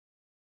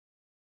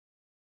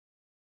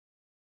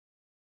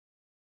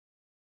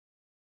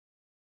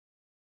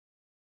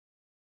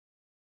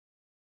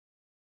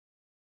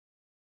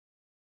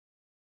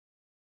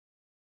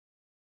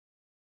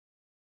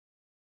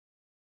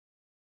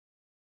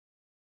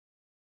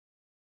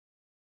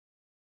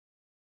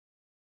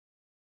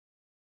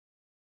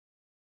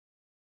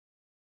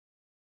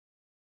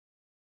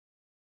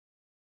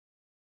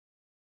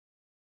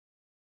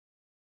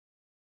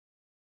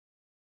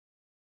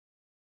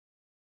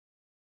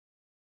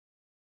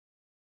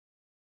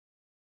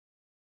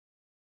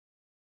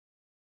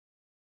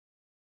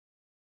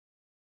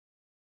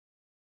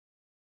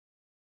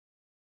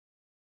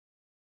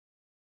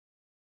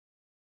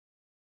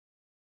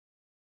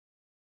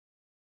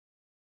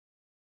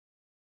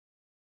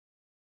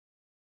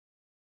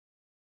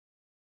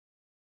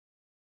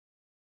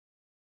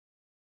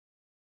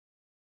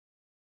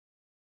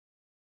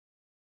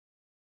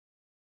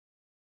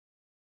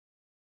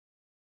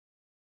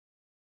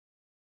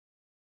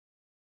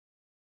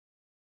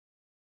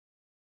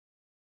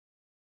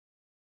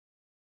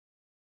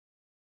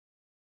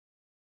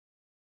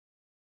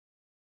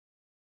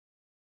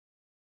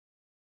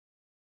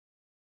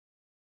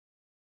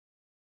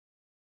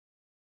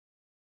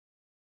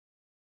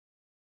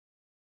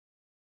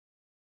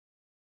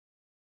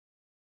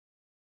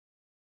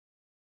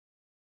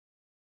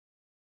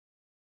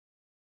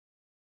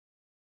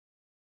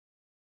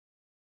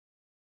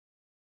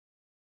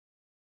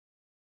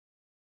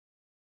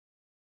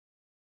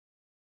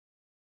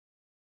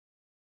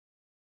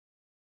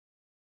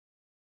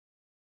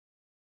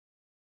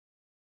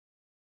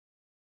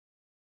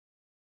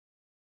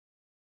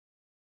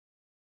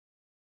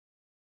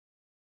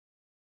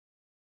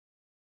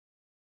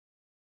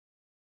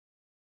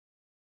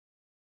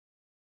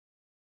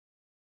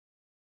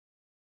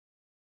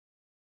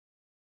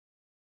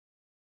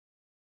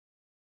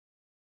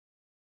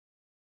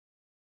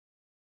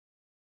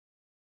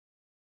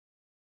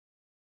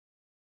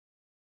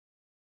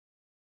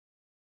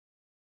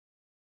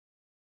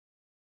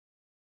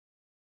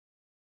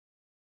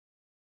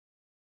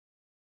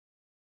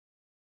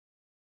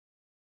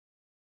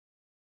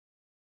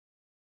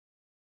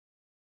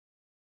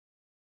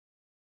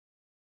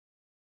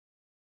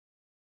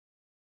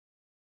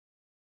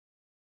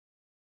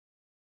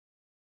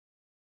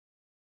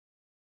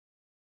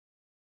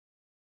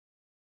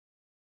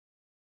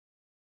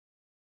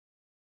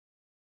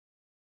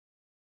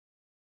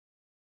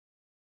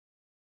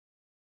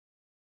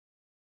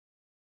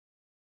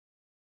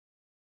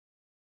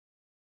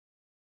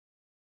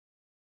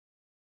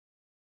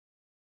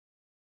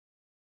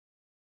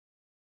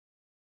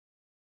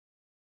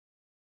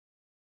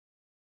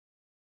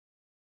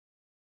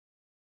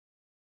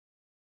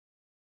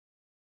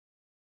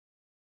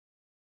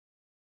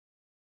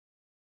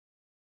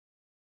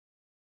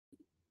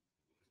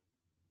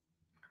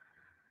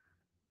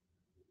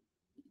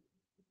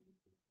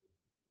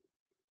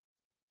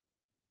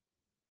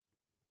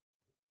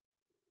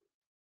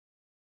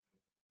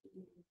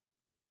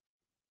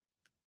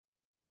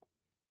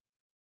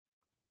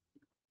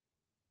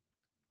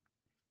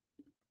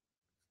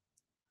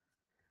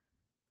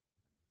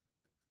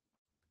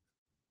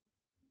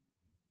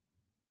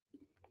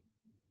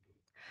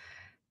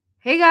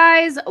Hey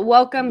guys,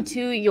 welcome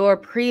to your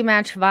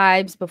pre-match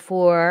vibes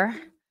before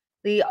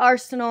the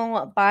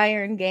Arsenal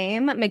Bayern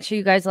game. Make sure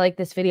you guys like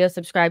this video,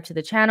 subscribe to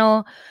the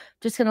channel.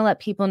 Just going to let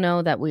people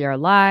know that we are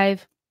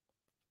live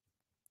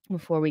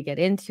before we get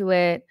into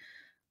it.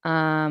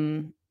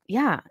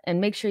 Yeah, and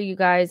make sure you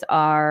guys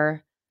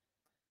are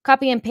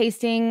copy and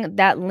pasting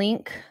that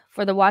link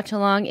for the watch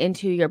along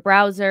into your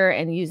browser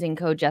and using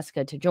code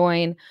Jessica to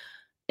join.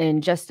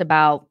 In just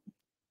about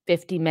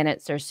 50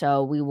 minutes or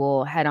so, we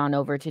will head on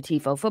over to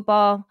Tifo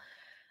Football.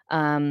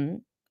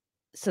 So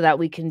that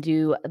we can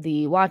do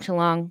the watch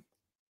along.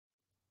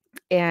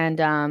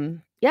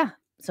 And yeah,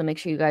 so make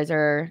sure you guys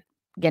are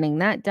getting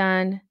that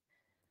done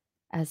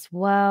as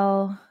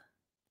well.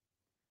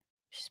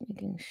 Just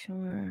making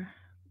sure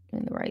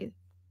doing the right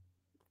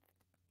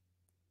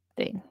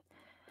thing.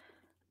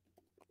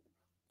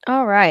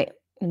 All right,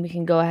 and we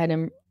can go ahead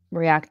and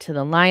react to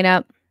the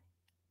lineup.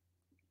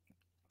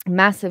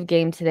 Massive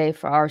game today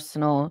for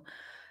Arsenal.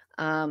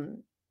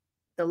 The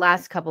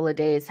last couple of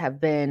days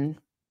have been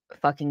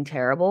fucking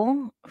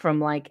terrible from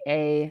like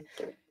a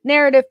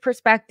narrative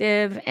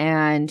perspective,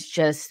 and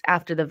just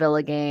after the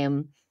Villa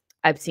game,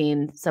 I've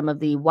seen some of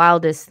the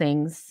wildest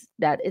things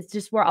that it's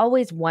just we're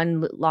always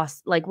one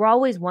loss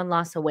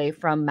away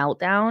from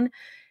meltdown.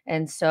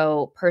 And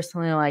so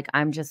personally, like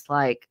I'm just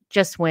like,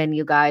 just win,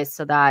 you guys,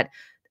 so that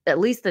at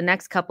least the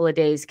next couple of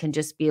days can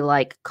just be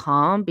like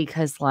calm,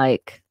 because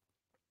like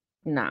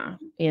nah,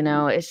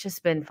 it's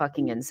just been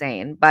fucking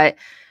insane. But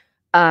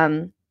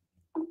the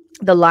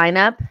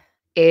lineup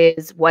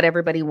is what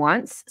everybody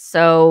wants.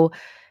 So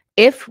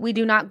if we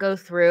do not go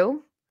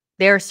through,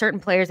 there are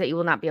certain players that you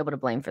will not be able to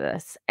blame for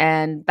this.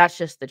 And that's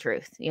just the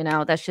truth.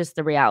 That's just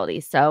the reality.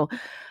 So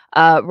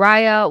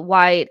Raya,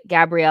 White,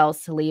 Gabriel,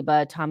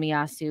 Saliba,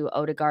 Tomiyasu,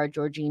 Odegaard,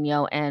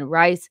 Jorginho, and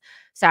Rice,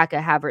 Saka,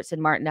 Havertz,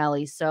 and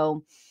Martinelli.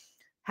 So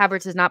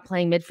Havertz is not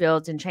playing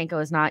midfield. Zinchenko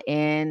is not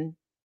in.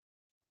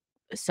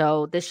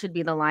 So this should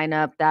be the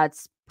lineup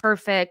that's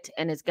perfect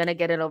and is going to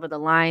get it over the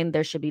line.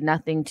 There should be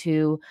nothing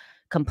to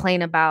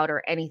complain about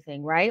or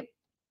anything, right?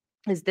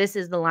 Because this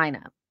is the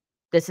lineup.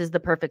 This is the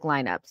perfect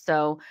lineup.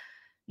 So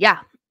yeah.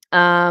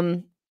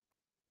 So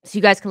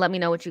you guys can let me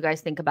know what you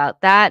guys think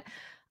about that.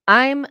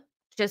 I'm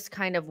just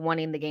kind of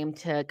wanting the game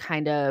to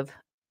kind of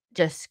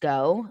just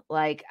go.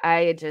 Like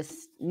I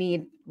just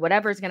need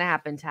whatever's going to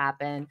happen.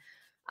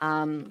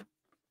 I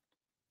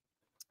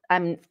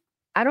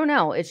don't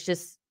know. It's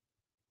just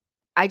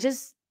I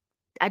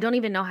don't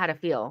even know how to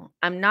feel.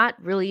 I'm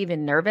not really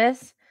even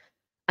nervous.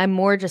 I'm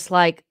more just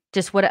like,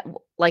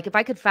 like if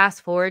I could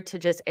fast forward to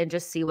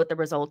just see what the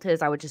result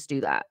is, I would just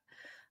do that.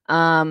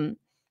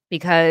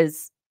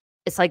 Because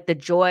it's like the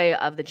joy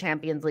of the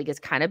Champions League has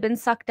kind of been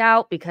sucked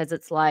out, because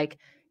it's like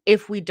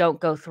if we don't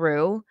go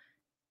through,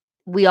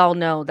 we all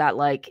know that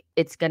like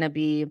it's going to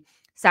be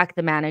sack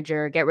the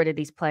manager, get rid of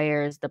these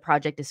players, the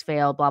project has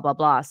failed, blah blah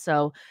blah.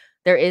 So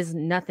there is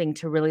nothing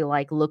to really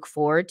like look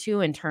forward to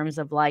in terms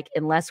of like,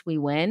 unless we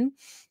win,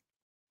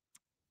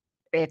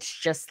 it's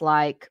just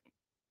like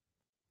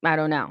I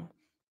don't know.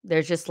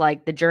 There's just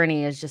like the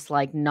journey is just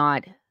like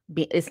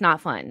it's not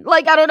fun.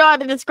 Like I don't know how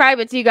to describe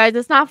it to you guys.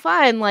 It's not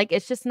fun. Like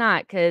it's just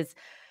not, because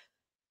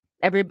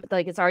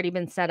it's already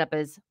been set up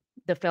as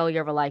the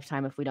failure of a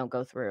lifetime if we don't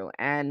go through.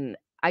 And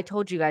I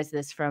told you guys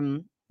this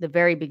from the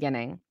very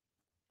beginning,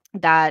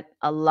 that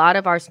a lot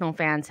of Arsenal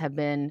fans have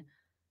been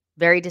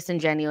very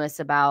disingenuous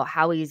about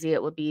how easy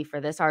it would be for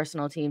this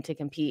Arsenal team to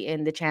compete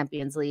in the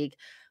Champions League.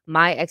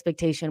 My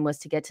expectation was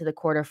to get to the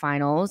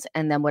quarterfinals,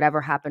 and then whatever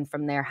happened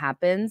from there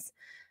happens.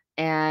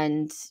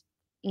 And,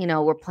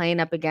 we're playing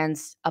up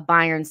against a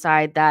Bayern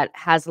side that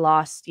has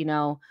lost,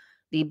 the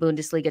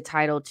Bundesliga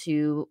title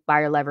to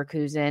Bayer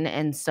Leverkusen.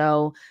 And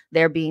so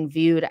they're being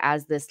viewed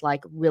as this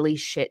like really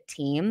shit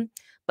team.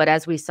 But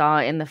as we saw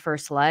in the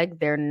first leg,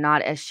 they're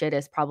not as shit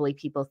as probably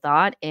people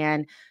thought.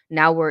 And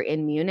now we're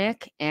in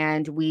Munich,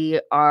 and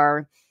we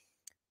are,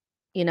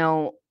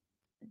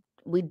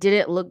 we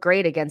didn't look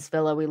great against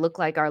Villa. We looked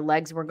like our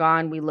legs were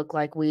gone. We looked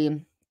like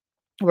we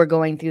were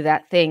going through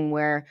that thing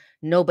where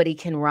nobody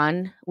can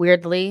run,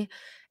 weirdly.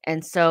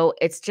 And so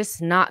it's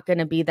just not going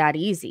to be that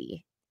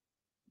easy.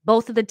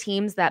 Both of the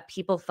teams that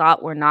people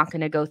thought were not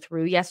going to go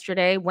through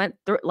yesterday went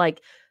through.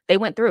 Like they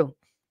went through.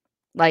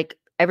 Like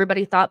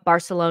everybody thought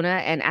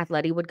Barcelona and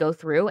Atleti would go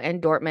through,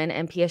 and Dortmund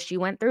and PSG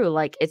went through.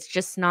 Like it's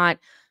just not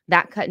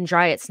that cut and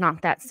dry. It's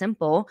not that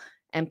simple.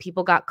 And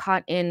people got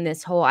caught in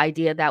this whole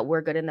idea that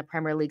we're good in the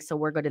Premier League, so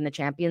we're good in the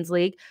Champions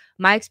League.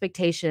 My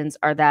expectations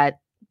are that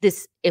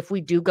if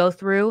we do go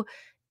through,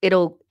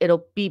 it'll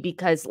be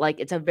because like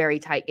it's a very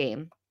tight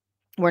game.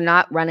 We're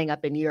not running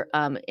up in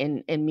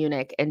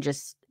Munich and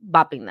just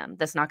bopping them.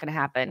 That's not going to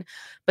happen.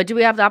 But do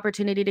we have the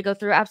opportunity to go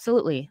through?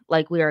 Absolutely.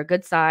 Like we are a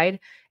good side,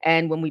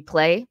 and when we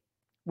play,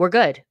 we're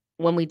good.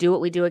 When we do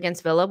what we do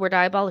against Villa, we're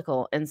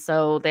diabolical. And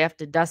so they have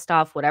to dust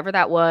off whatever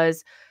that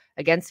was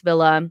against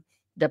Villa.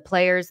 The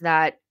players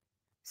that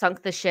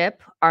sunk the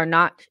ship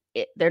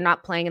they're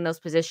not playing in those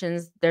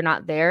positions. They're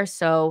not there.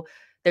 So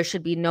there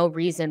should be no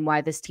reason why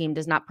this team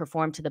does not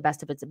perform to the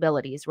best of its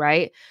abilities,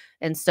 right?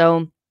 And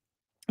so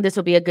this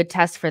will be a good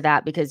test for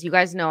that because you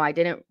guys know I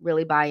didn't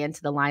really buy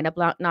into the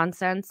lineup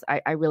nonsense.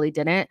 I really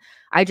didn't.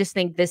 I just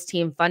think this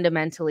team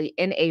fundamentally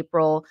in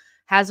April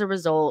has a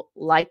result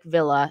like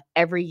Villa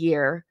every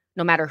year,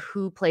 no matter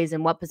who plays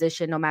in what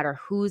position, no matter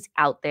who's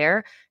out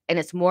there. And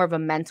it's more of a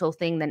mental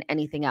thing than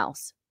anything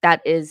else.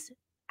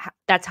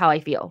 That's how I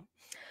feel.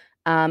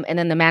 And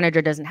then the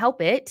manager doesn't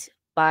help it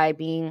by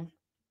being,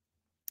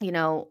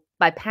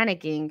 by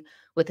panicking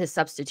with his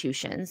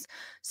substitutions.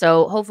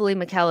 So hopefully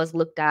Mikel has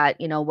looked at,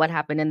 what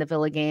happened in the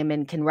Villa game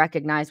and can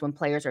recognize when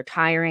players are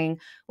tiring,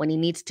 when he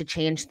needs to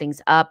change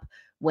things up,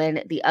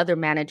 when the other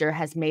manager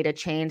has made a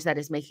change that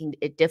is making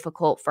it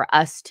difficult for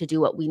us to do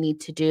what we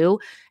need to do.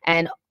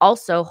 And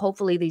also,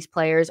 hopefully these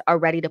players are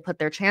ready to put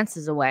their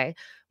chances away.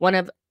 One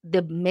of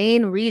the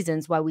main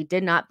reasons why we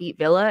did not beat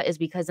Villa is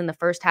because in the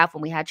first half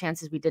when we had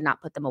chances, we did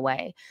not put them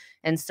away.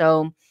 And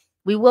so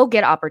we will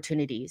get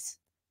opportunities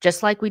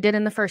just like we did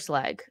in the first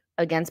leg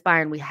against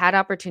Bayern. We had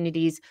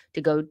opportunities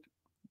to go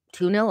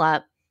 2-0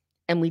 up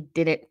and we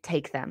didn't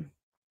take them.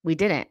 We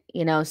didn't,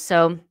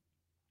 so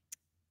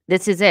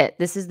this is it.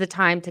 This is the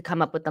time to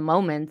come up with the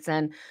moments.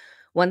 And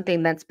one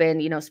thing that's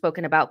been,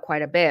 spoken about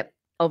quite a bit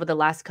over the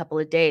last couple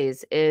of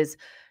days is,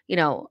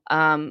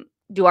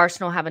 do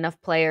Arsenal have enough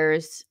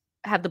players,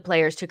 have the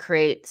players to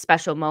create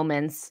special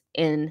moments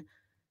in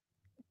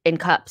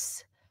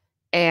cups?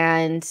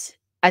 And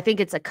I think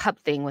it's a cup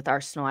thing with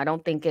Arsenal. I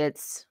don't think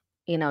it's,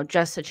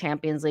 just a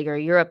Champions League or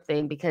a Europe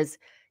thing because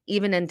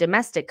even in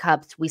domestic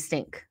cups, we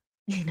stink,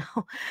 you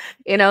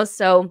know,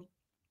 so,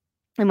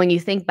 and when you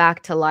think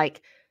back to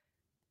like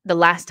the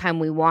last time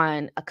we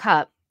won a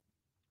cup,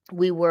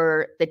 we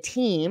were the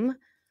team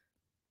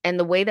and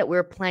the way that we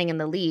were playing in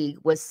the league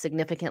was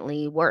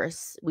significantly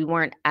worse. We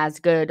weren't as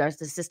good. The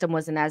system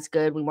wasn't as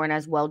good. We weren't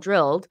as well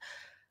drilled.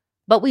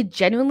 But we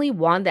genuinely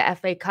won the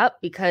FA Cup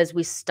because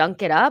we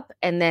stunk it up,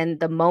 and then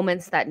the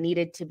moments that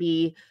needed to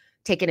be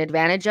taken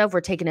advantage of were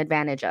taken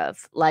advantage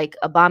of, like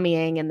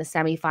Aubameyang in the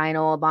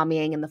semifinal,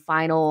 Aubameyang in the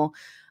final,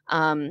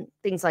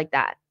 things like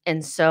that.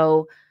 And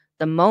so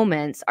the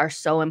moments are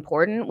so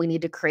important. We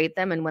need to create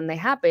them, and when they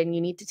happen,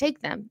 you need to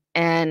take them.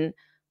 And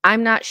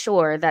I'm not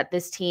sure that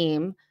this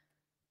team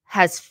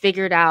has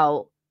figured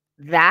out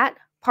that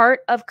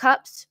part of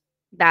cups,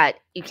 that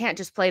you can't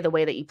just play the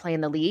way that you play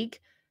in the league.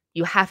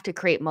 You have to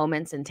create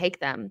moments and take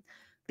them.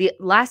 The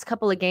last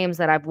couple of games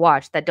that I've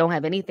watched that don't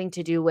have anything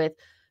to do with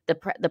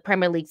the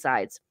Premier League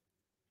sides,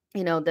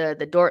 the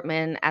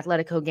Dortmund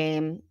Atletico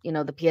game,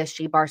 the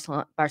PSG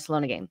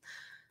Barcelona game.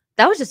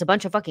 That was just a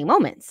bunch of fucking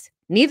moments.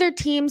 Neither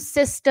team's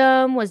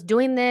system was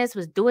doing this,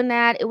 was doing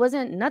that. It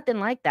wasn't nothing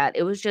like that.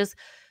 It was just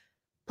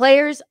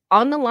players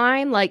on the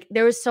line. Like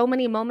there was so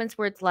many moments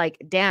where it's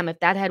like, damn, if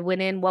that had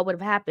went in, what would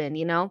have happened?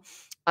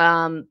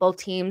 Both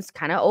teams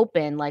kind of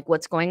open, like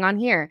what's going on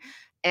here.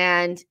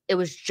 And it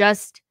was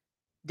just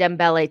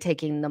Dembele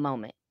taking the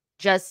moment,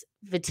 just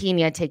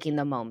Vitinha taking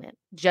the moment,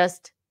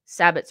 just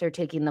Sabitzer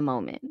taking the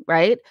moment,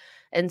 right?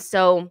 And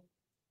so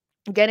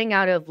getting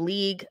out of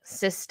league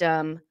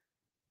system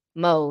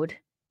mode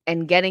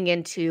and getting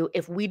into,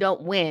 if we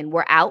don't win,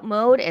 we're out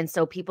mode. And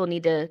so people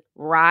need to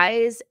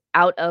rise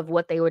out of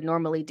what they would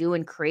normally do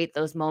and create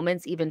those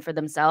moments even for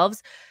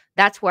themselves.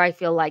 That's where I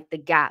feel like the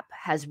gap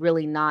has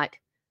really not,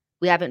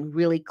 we haven't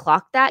really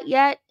clocked that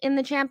yet in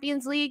the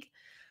Champions League.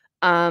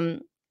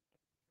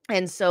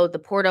 And so the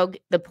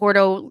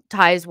Porto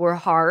ties were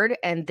hard,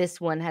 and this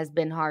one has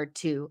been hard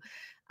too.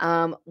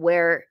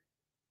 Where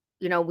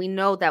we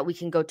know that we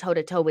can go toe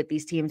to toe with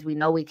these teams. We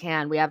know we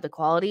can. We have the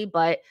quality,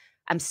 but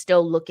I'm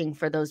still looking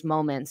for those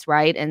moments,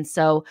 right? And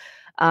so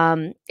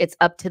it's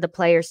up to the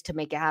players to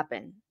make it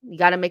happen. You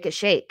got to make it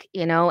shake,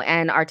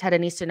 and Arteta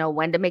needs to know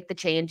when to make the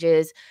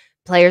changes.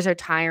 Players are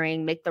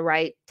tiring, make the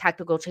right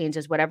tactical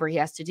changes, whatever he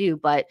has to do.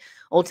 But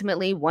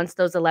ultimately, once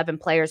those 11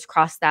 players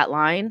cross that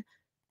line,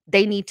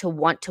 they need to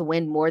want to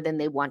win more than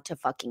they want to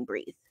fucking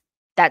breathe.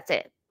 That's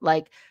it.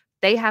 Like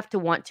they have to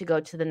want to go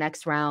to the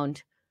next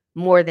round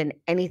more than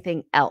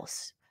anything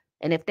else.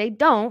 And if they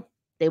don't,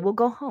 they will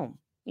go home,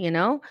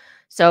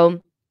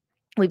 So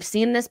we've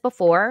seen this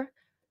before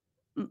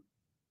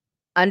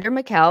under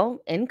Mikel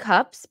in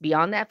cups,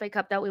 beyond the FA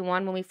Cup that we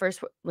won when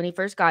he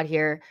first got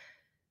here.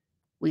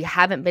 We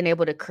haven't been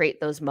able to create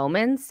those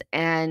moments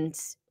and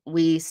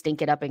we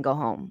stink it up and go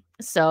home.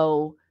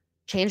 So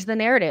change the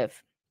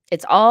narrative.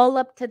 It's all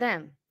up to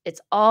them.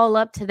 It's all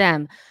up to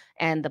them.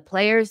 And the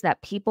players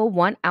that people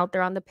want out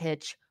there on the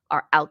pitch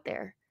are out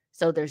there.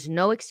 So there's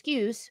no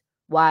excuse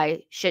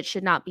why shit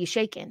should not be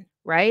shaken,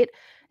 right?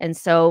 And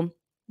so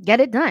get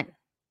it done.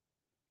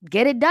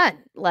 Get it done.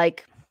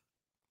 Like,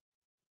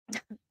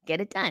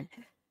 get it done.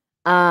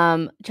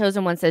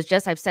 Chosen One says,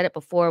 I've said it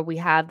before, we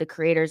have the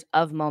creators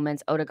of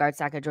moments, Odegaard,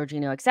 Saka,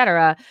 Jorginho,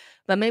 etc.,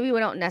 but maybe we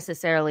don't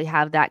necessarily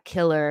have that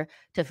killer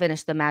to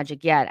finish the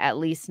magic yet, at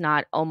least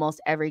not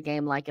almost every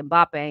game like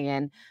Mbappe.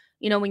 And,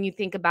 when you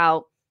think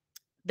about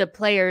the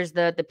players,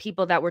 the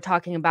people that we're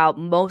talking about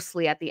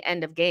mostly at the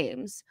end of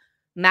games,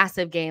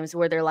 massive games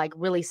where they're like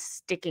really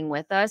sticking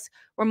with us,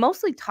 we're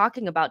mostly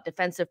talking about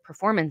defensive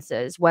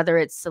performances, whether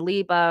it's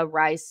Saliba,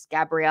 Rice,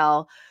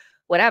 Gabriel,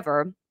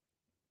 whatever,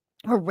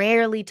 we're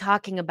rarely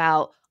talking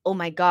about, oh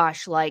my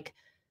gosh, like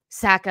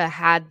Saka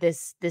had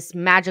this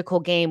magical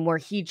game where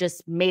he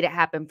just made it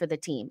happen for the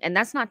team. And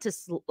that's not to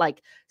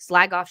like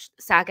slag off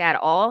Saka at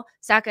all.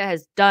 Saka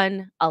has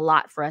done a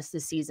lot for us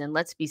this season.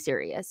 Let's be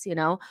serious, you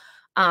know?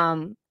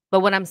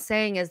 But what I'm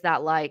saying is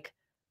that, like,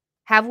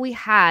 have we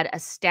had a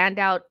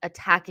standout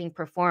attacking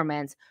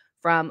performance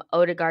from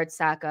Odegaard,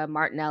 Saka,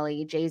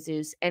 Martinelli,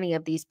 Jesus, any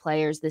of these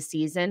players this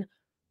season?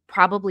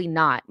 Probably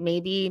not.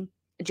 Maybe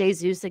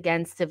Jesus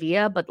against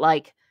Sevilla, but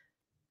like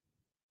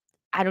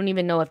I don't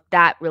even know if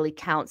that really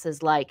counts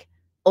as like,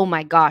 oh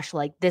my gosh,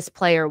 like this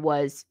player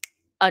was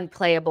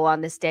unplayable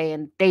on this day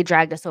and they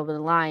dragged us over the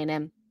line.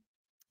 And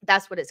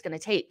that's what it's going to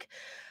take.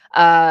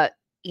 Uh,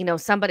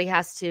 somebody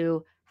has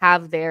to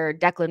have their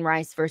Declan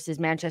Rice versus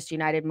Manchester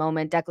United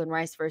moment, Declan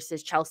Rice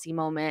versus Chelsea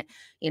moment.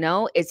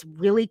 It's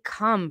really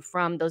come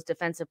from those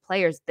defensive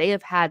players. They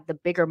have had the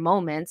bigger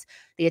moments.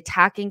 The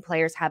attacking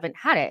players haven't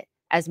had it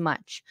as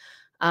much.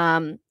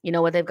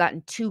 Where they've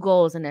gotten 2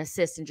 goals and an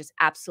assist and just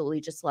absolutely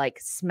just like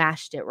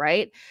smashed it,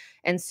 right?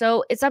 And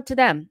so it's up to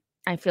them,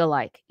 I feel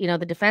like.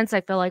 The defense,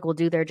 I feel like, will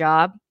do their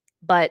job,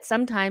 but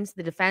sometimes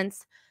the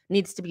defense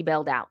needs to be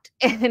bailed out.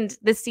 And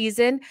this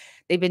season,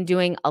 they've been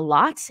doing a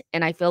lot.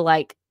 And I feel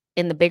like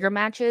in the bigger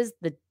matches,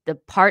 the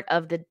part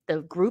of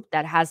the group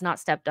that has not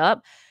stepped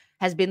up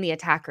has been the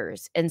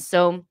attackers. And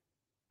so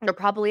they're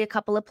probably a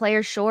couple of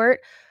players short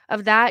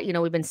of that.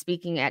 We've been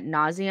speaking ad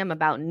nauseum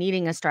about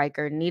needing a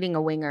striker, needing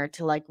a winger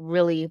to like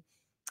really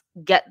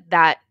get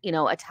that,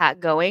 attack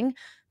going.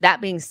 That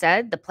being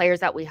said, the players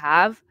that we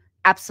have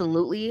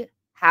absolutely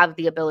have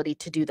the ability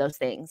to do those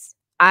things.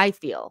 I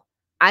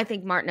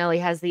think Martinelli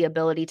has the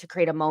ability to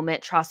create a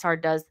moment.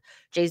 Trossard does,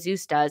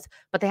 Jesus does,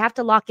 but they have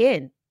to lock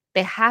in.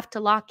 They have to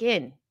lock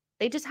in.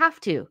 They just have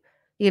to,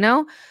 you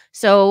know?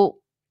 So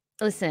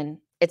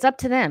listen, it's up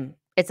to them.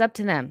 It's up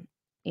to them,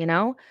 you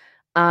know?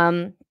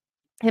 Um,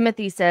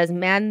 Timothy says,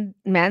 man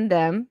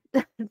them.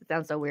 It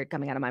sounds so weird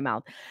coming out of my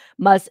mouth.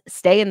 Must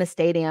stay in the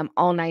stadium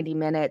all 90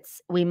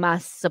 minutes. We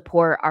must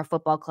support our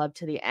football club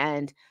to the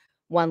end.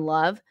 One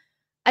love.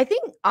 I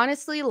think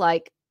honestly,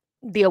 like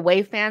the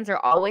away fans are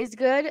always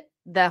good.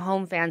 The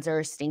home fans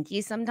are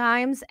stinky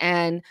sometimes.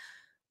 And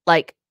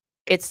like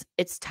it's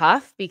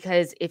tough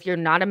because if you're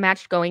not a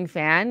match going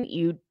fan,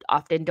 you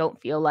often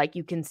don't feel like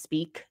you can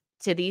speak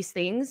to these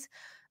things.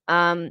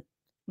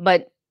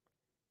 But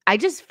I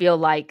just feel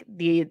like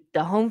the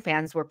home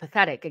fans were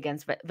pathetic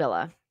against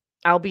Villa.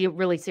 I'll be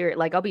really serious.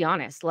 Like, I'll be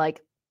honest.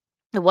 Like,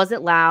 it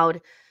wasn't loud.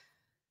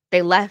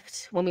 They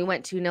left when we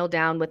went 2-0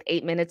 down with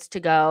 8 minutes to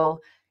go.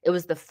 It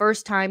was the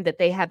first time that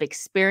they have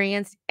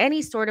experienced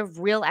any sort of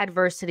real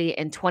adversity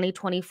in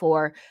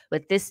 2024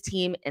 with this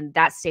team in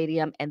that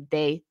stadium, and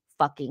they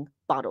fucking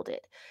bottled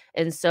it.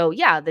 And so,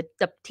 yeah, the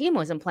team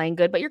wasn't playing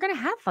good, but you're going to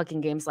have fucking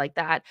games like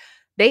that.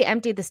 They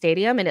emptied the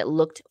stadium and it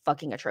looked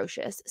fucking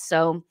atrocious.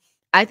 So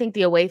I think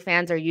the away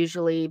fans are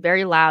usually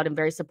very loud and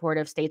very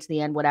supportive, stay to the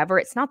end, whatever.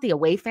 It's not the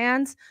away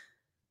fans.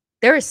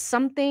 There is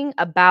something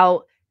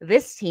about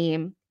this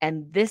team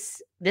and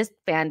this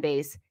fan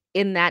base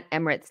in that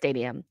Emirates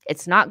Stadium.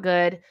 It's not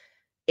good.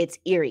 It's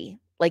eerie.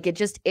 Like it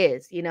just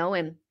is,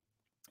 and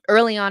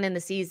early on in the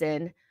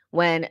season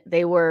when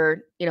they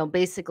were,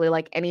 basically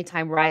like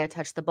anytime Raya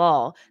touched the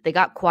ball, they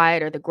got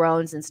quiet or the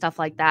groans and stuff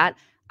like that.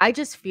 I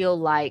just feel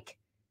like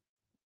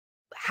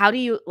how do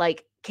you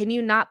like can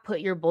you not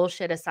put your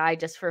bullshit aside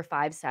just for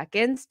 5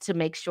 seconds to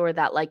make sure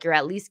that like you're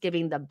at least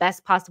giving the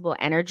best possible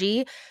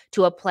energy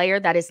to a player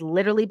that is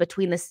literally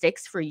between the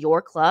sticks for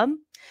your club?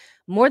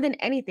 More than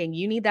anything,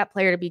 you need that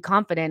player to be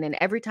confident, and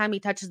every time he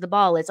touches the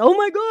ball, it's, "Oh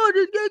my god,"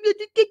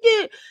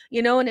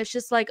 and it's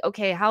just like,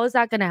 "Okay, how is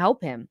that gonna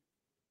help him?"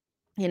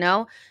 You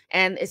know?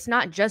 And it's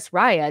not just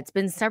Raya, it's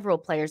been several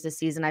players this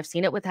season. I've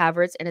seen it with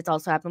Havertz, and it's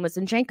also happened with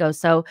Zinchenko.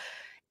 So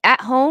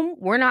at home,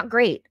 we're not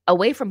great.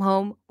 Away from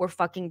home, we're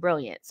fucking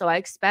brilliant. So I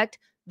expect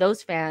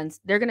those fans,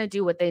 they're going to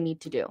do what they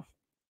need to do.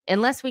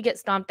 Unless we get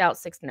stomped out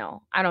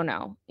 6-0. I don't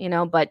know,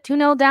 but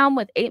 2-0 down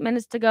with 8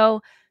 minutes to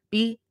go,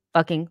 be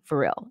fucking for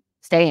real.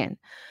 Stay in.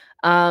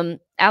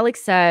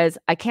 Alex says,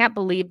 I can't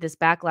believe this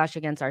backlash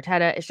against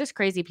Arteta. It's just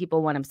crazy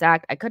people want him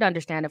sacked. I could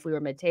understand if we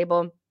were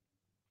mid-table.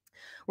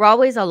 We're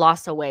always a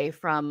loss away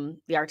from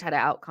the Arteta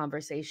out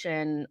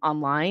conversation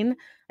online.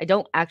 I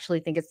don't actually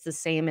think it's the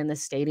same in the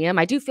stadium.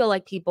 I do feel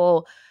like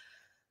people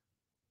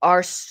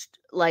are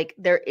like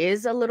there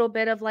is a little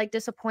bit of like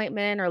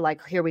disappointment or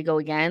like here we go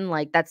again.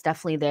 Like that's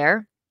definitely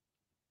there.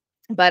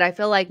 But I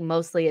feel like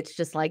mostly it's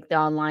just like the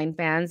online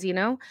fans,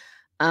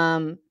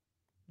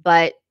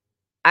 but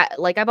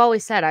I've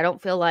always said, I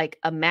don't feel like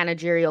a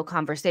managerial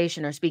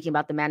conversation or speaking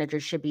about the manager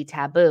should be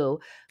taboo,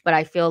 but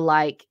I feel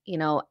like,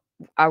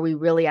 are we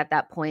really at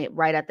that point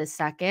right at this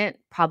second?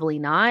 Probably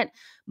not,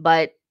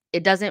 but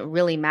it doesn't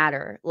really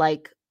matter.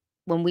 Like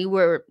when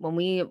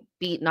we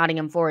beat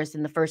Nottingham Forest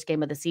in the first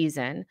game of the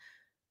season,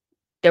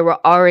 there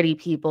were already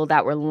people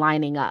that were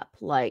lining up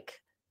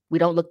like, we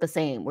don't look the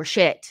same. We're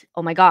shit.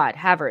 Oh my God,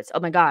 Havertz. Oh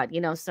my God.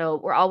 So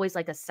we're always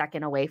like a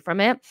second away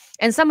from it.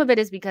 And some of it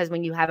is because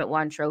when you haven't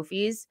won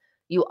trophies,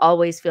 you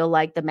always feel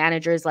like the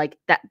manager is like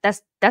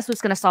that's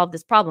what's going to solve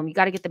this problem. You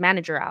got to get the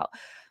manager out.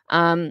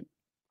 Um,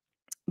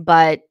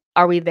 but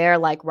are we there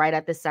like right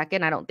at this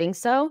second? I don't think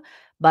so,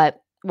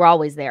 but we're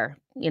always there.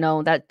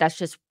 That's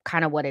just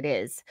kind of what it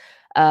is.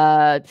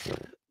 Uh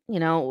it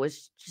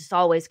was just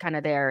always kind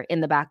of there in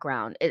the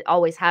background. It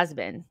always has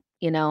been.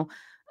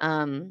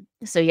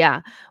 So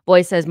yeah.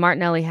 Boy says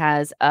Martinelli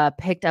has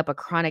picked up a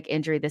chronic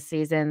injury this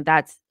season.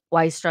 That's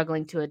why he's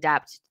struggling to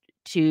adapt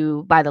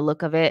to by the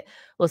look of it.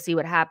 We'll see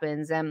what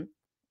happens. And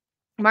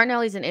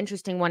Martinelli's an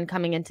interesting one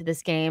coming into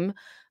this game.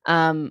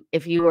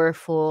 If you were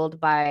fooled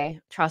by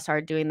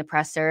Trossard doing the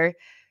presser,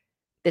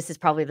 this is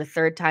probably the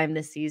third time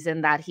this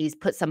season that he's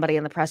put somebody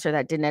in the presser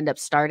that didn't end up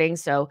starting.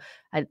 So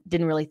I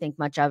didn't really think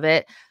much of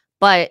it.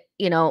 But,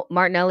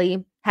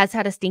 Martinelli has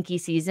had a stinky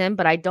season,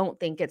 but I don't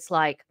think it's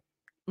like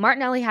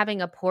Martinelli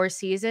having a poor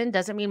season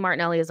doesn't mean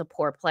Martinelli is a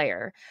poor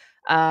player.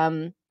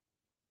 Um,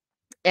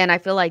 and I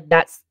feel like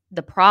that's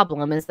the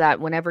problem is that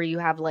whenever you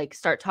have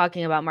start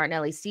talking about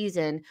Martinelli's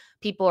season,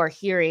 people are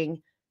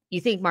hearing you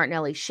think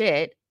Martinelli's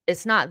shit.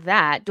 It's not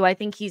that. Do I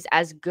think he's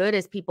as good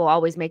as people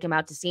always make him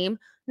out to seem?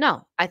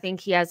 No, I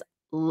think he has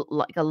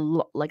like a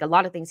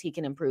lot of things he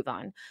can improve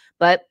on.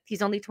 But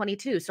he's only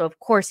 22, so of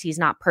course he's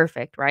not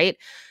perfect, right?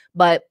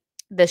 But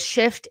the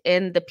shift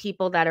in the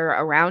people that are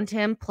around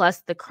him,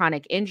 plus the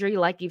chronic injury,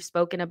 like you've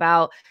spoken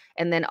about,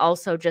 and then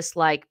also just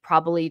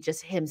probably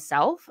just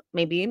himself,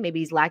 maybe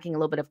he's lacking a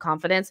little bit of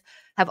confidence,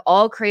 have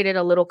all created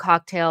a little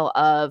cocktail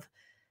of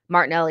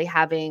Martinelli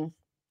having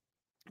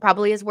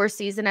probably his worst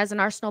season as an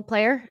Arsenal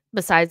player,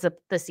 besides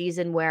the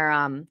season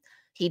where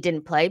he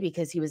didn't play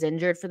because he was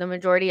injured for the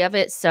majority of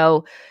it.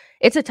 So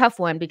it's a tough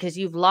one because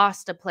you've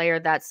lost a player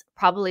that's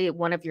probably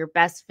one of your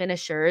best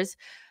finishers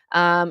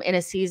in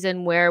a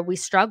season where we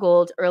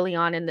struggled early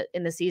on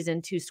in the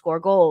season to score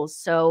goals.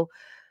 So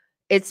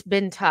it's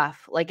been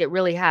tough. It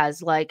really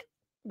has.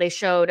 They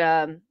showed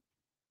a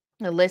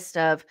list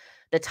of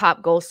the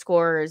top goal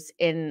scorers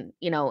in,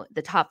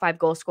 the top 5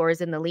 goal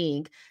scorers in the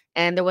league,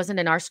 and there wasn't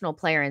an Arsenal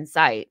player in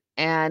sight.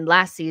 And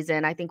last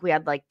season, I think we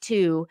had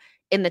 2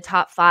 in the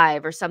top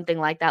 5 or something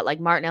like that, like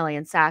Martinelli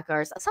and Saka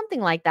or something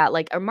like that.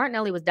 Or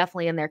Martinelli was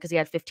definitely in there because he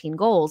had 15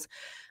 goals.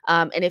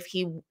 And if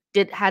he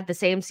had the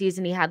same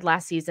season he had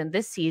last season,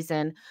 this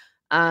season,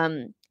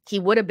 he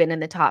would have been in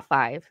the top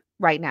 5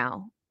 right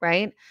now,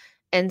 right?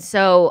 And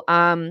so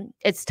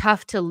it's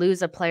tough to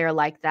lose a player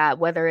like that,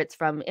 whether it's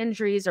from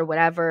injuries or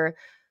whatever,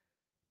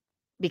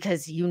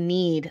 because you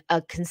need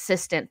a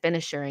consistent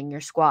finisher in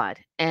your squad.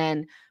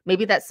 And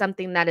maybe that's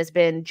something that has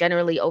been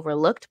generally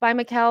overlooked by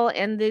Mikel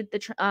and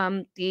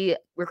the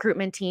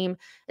recruitment team,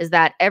 is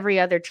that every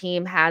other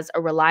team has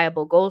a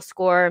reliable goal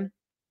scorer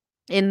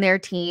in their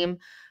team.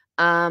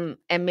 And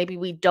maybe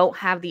we don't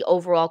have the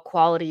overall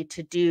quality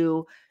to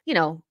do,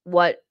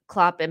 what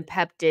Klopp and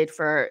Pep did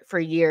for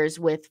years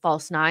with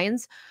false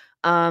nines.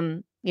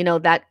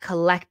 That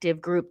collective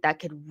group that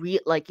could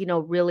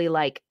really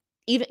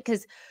even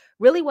because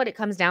really what it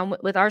comes down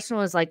with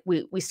Arsenal is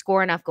we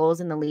score enough goals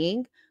in the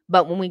league,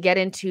 but when we get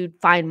into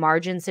fine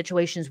margin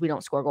situations, we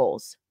don't score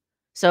goals.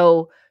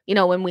 So,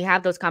 when we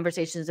have those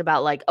conversations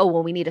about oh,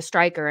 well, we need a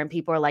striker, and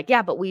people are like,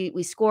 yeah, but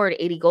we scored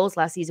 80 goals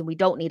last season. We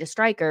don't need a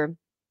striker.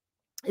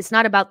 It's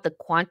not about the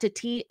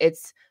quantity.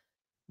 It's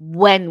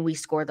when we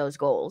score those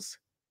goals.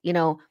 You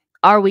know,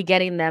 are we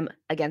getting them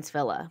against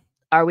Villa?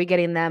 Are we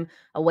getting them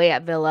away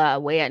at Villa,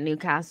 away at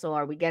Newcastle?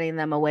 Are we getting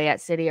them away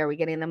at City? Are we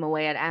getting them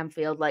away at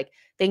Anfield?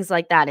 Things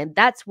like that. And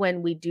that's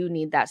when we do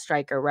need that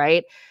striker,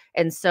 right?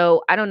 And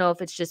so I don't know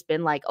if it's just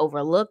been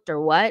overlooked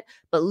or what,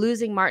 but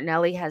losing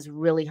Martinelli has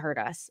really hurt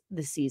us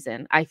this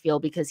season, I feel,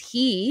 because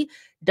he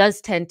does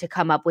tend to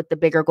come up with the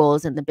bigger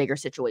goals in the bigger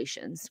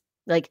situations.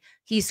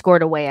 He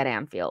scored away at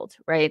Anfield,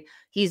 right?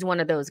 He's one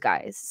of those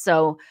guys.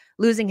 So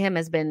losing him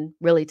has been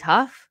really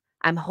tough.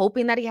 I'm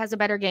hoping that he has a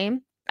better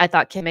game. I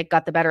thought Kimmich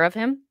got the better of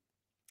him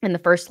in the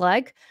first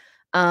leg.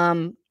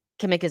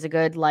 Kimmich is a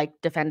good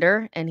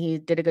defender, and he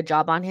did a good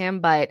job on him,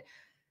 but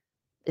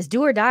it's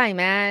do or die,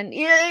 man.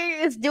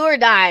 Yeah, it's do or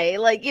die.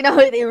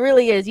 It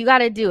really is. You got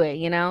to do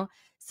it.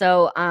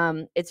 So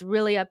it's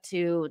really up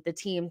to the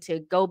team to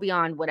go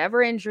beyond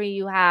whatever injury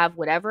you have,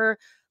 whatever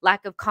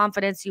lack of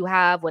confidence you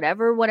have,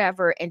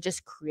 whatever, and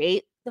just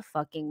create the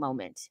fucking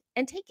moment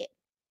and take it.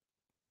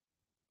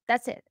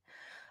 That's it.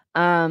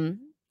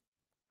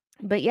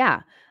 But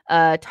yeah,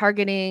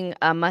 targeting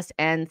must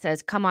end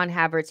says, come on,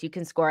 Havertz, you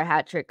can score a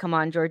hat trick. Come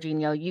on,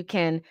 Jorginho, you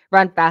can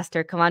run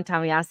faster. Come on,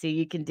 Tomiyasu,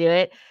 you can do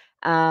it.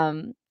 I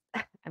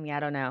mean, I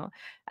don't know.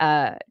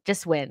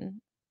 Just win.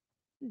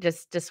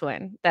 Just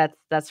win.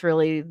 That's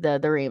really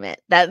the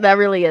remit. That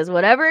really is.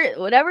 Whatever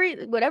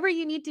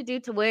you need to do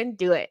to win,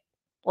 do it.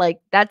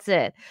 That's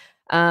it.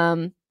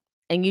 And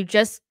you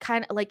just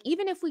kind of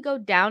even if we go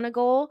down a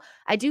goal,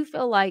 I do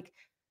feel like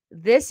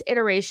this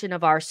iteration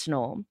of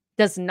Arsenal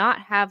does not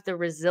have the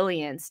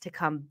resilience to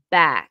come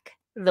back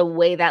the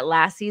way that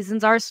last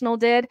season's Arsenal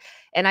did.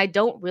 And I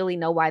don't really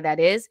know why that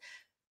is.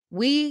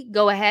 We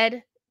go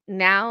ahead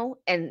now,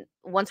 and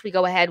once we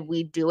go ahead,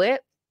 we do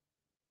it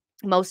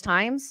most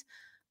times.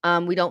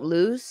 We don't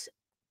lose.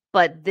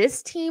 But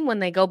this team, when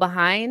they go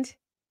behind,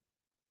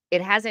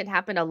 it hasn't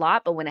happened a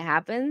lot, but when it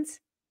happens,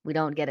 we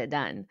don't get it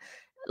done.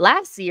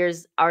 Last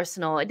year's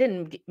Arsenal, it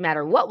didn't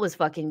matter what was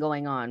fucking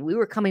going on. We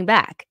were coming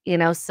back,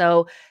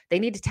 so they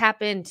need to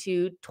tap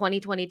into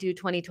 2022,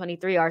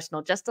 2023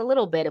 Arsenal just a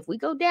little bit. If we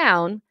go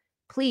down,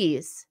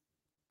 please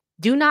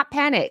do not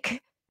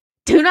panic.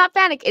 Do not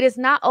panic. It is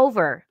not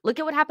over. Look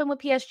at what happened with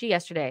PSG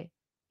yesterday.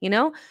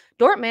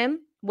 Dortmund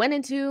went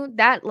into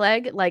that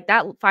leg, like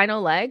that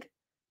final leg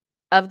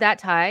of that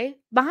tie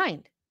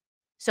behind.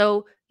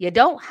 So you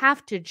don't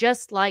have to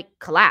just like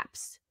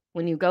collapse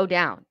when you go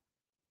down,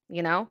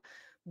 you know?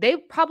 They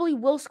probably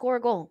will score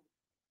a goal.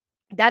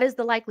 That is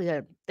the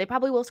likelihood. They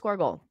probably will score a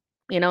goal,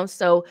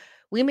 So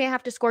we may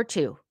have to score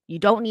two. You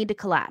don't need to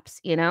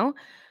collapse.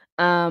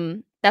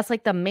 That's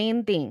like the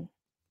main thing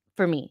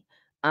for me.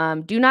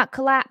 Do not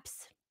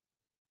collapse.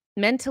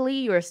 Mentally,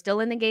 you are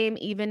still in the game,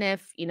 even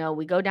if,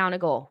 we go down a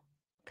goal.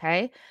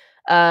 Okay.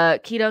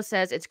 Keto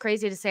says it's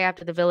crazy to say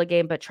after the Villa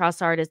game, but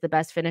Trossard is the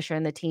best finisher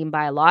in the team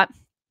by a lot.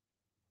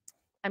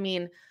 I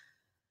mean,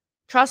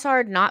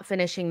 Trossard not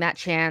finishing that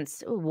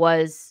chance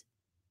was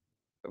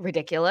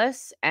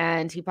ridiculous,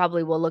 and he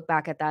probably will look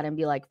back at that and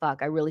be like,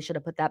 "Fuck, I really should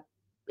have put that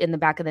in the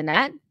back of the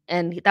net."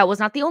 And that was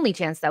not the only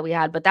chance that we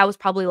had, but that was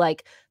probably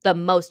like the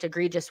most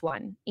egregious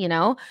one.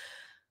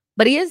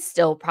 But he is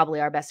still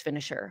probably our best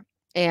finisher.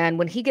 And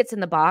when he gets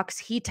in the box,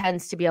 he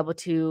tends to be able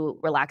to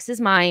relax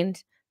his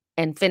mind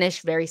and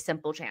finish very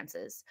simple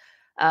chances.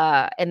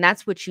 And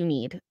that's what you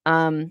need.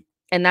 And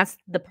that's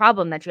the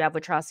problem that you have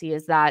with Trossi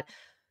is that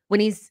when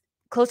he's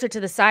closer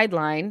to the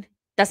sideline,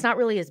 that's not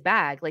really his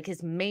bag. Like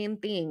his main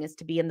thing is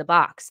to be in the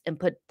box and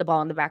put the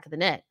ball in the back of the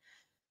net.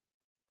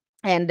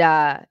 And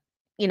a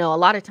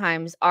lot of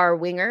times our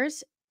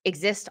wingers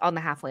exist on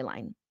the halfway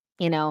line.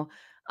 You know,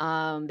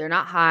 they're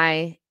not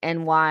high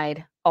and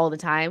wide all the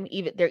time.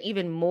 They're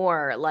even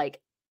more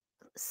like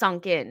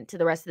sunk in to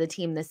the rest of the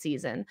team this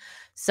season.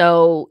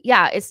 So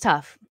yeah, it's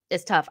tough.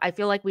 It's tough. I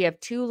feel like we have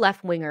two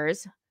left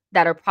wingers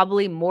that are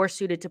probably more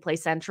suited to play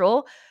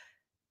central,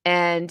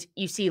 and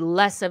you see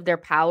less of their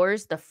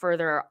powers the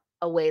further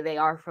away they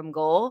are from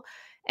goal,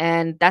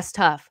 and that's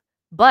tough.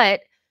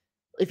 But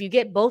if you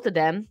get both of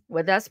them,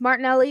 whether that's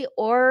Martinelli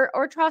or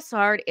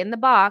Trossard in the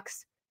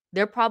box,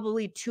 they're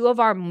probably two of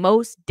our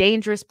most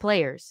dangerous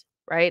players,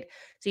 right?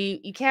 So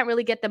you can't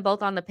really get them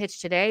both on the pitch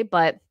today,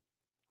 but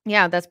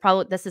yeah, that's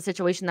the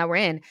situation that we're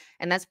in.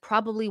 And that's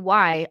probably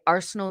why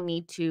Arsenal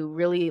need to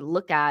really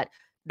look at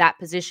that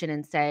position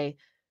and say,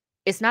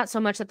 it's not so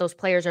much that those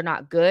players are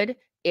not good,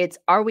 it's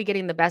are we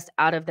getting the best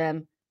out of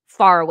them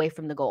far away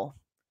from the goal?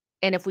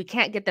 And if we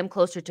can't get them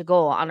closer to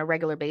goal on a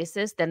regular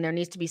basis, then there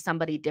needs to be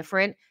somebody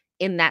different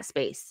in that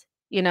space,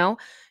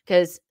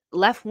 because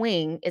left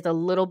wing is a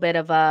little bit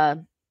of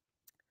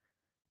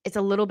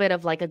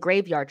like a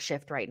graveyard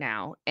shift right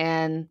now.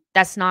 And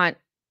that's not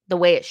the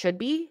way it should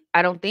be,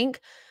 I don't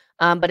think.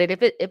 But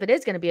if it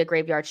is going to be a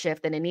graveyard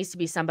shift, then it needs to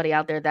be somebody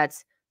out there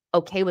that's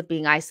okay with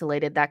being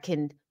isolated, that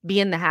can be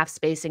in the half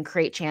space and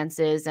create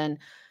chances. And,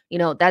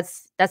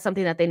 that's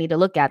something that they need to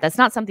look at. That's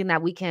not something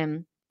that we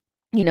can,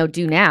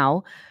 do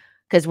now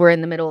because we're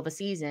in the middle of a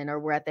season or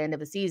we're at the end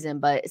of a season,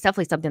 but it's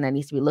definitely something that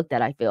needs to be looked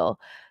at, I feel.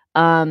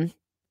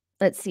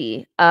 Let's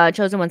see.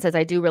 Chosen One says,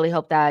 I do really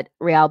hope that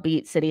Real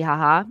beat City.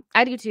 Haha.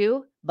 I do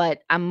too,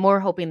 but I'm more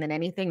hoping than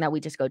anything that we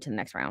just go to the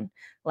next round.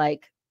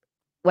 Like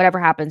whatever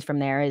happens from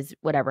there is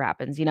whatever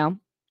happens.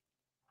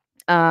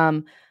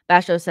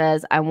 Basho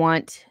says, oh,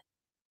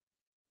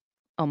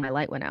 my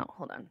light went out.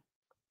 Hold on.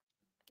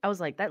 I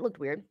was like, that looked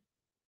weird.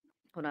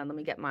 Hold on. Let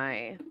me get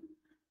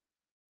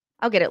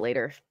I'll get it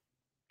later.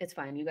 It's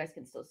fine. You guys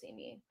can still see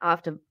me. I'll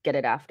have to get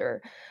it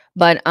after.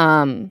 But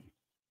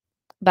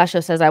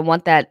Basho says, I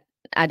want that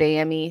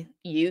Adeyemi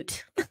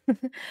Ute.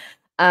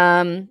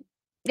 Yeah,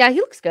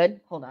 he looks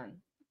good. Hold on.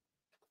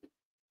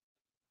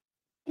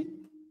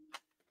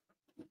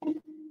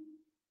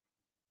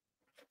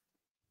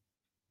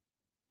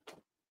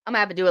 I'm gonna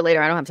have to do it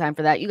later. I don't have time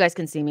for that. You guys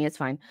can see me. It's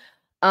fine.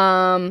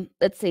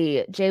 Let's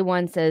see.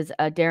 J1 says,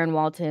 Darren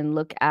Walton,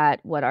 look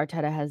at what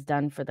Arteta has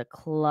done for the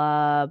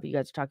club. You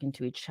guys are talking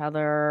to each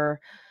other.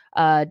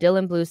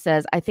 Dylan Blue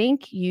says, I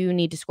think you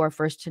need to score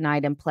first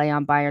tonight and play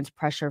on Bayern's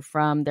pressure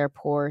from their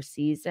poor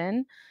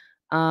season.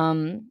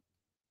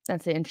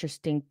 That's an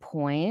interesting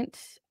point.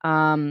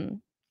 Let's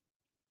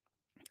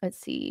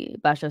see.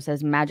 Basho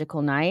says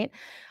magical night.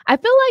 I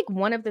feel like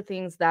one of the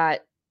things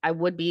that I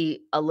would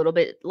be a little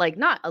bit like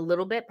not a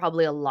little bit,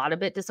 probably a lot of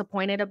bit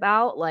disappointed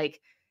about,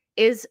 like,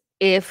 is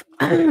if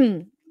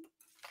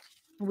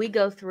we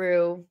go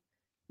through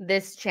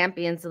this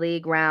Champions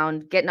League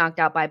round, get knocked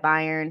out by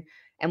Bayern,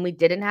 and we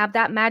didn't have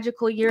that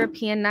magical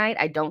European night.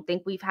 I don't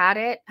think we've had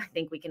it. I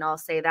think we can all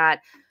say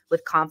that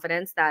with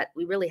confidence that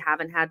we really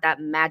haven't had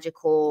that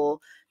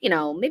magical,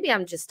 maybe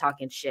I'm just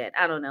talking shit.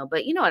 I don't know,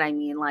 but you know what I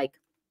mean? Like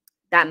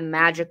that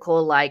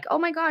magical, like, oh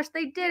my gosh,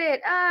 they did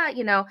it.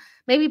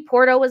 Maybe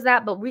Porto was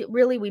that, but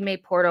really we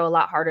made Porto a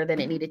lot harder than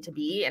it needed to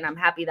be. And I'm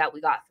happy that we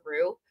got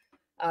through.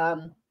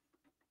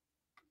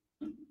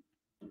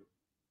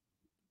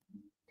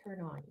 Turn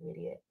on, you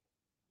idiot.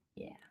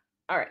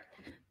 All right.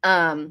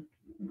 Um,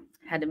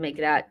 had to make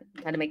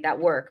that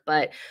work.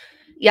 But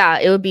yeah,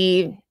 it would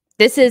be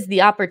this is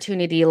the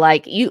opportunity.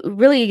 Like you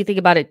think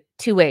about it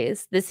two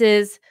ways.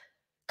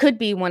 Could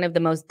be one of the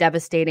most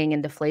devastating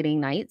and deflating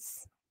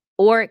nights,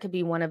 or it could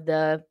be one of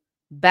the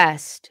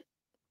best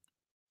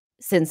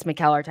since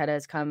Mikel Arteta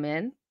has come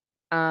in.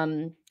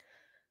 Um,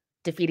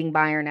 defeating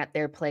Bayern at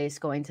their place,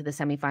 going to the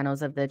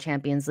semifinals of the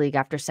Champions League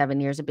after 7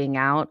 years of being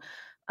out.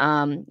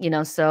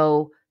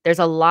 So there's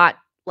a lot,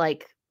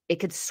 like, it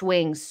could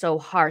swing so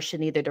harsh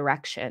in either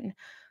direction.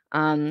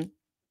 Um,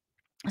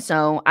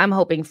 so I'm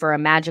hoping for a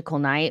magical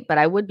night, but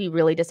I would be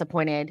really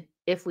disappointed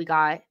if we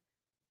got,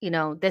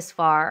 this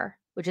far,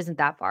 which isn't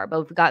that far,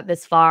 but if we got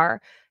this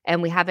far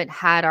and we haven't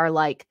had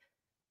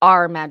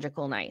our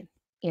magical night,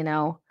 you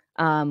know?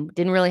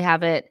 Didn't really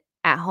have it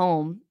at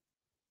home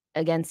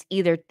against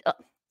either.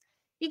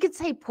 You could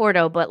say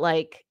Porto, but,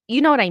 like,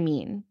 you know what I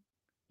mean,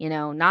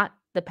 not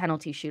the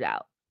penalty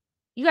shootout.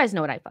 You guys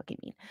know what I fucking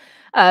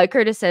mean.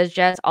 Curtis says,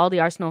 "Jess, all the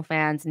Arsenal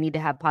fans need to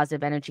have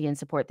positive energy and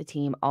support the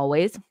team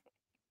always."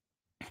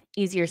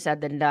 Easier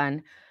said than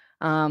done.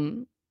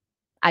 Um,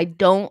 I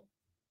don't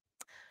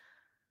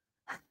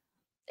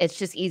It's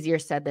just easier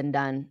said than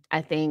done.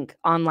 I think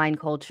online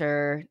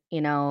culture,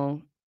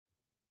 and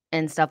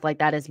stuff like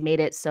that has made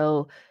it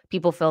so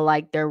people feel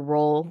like their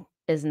role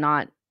is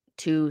not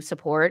to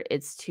support,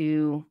 it's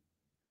to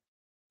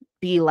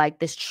be like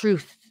this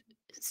truth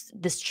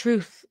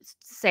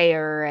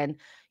sayer. And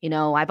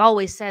I've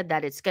always said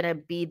that it's going to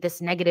be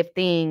this negative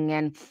thing,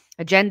 and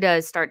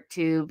agendas start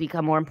to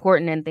become more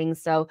important and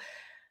things. So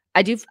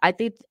I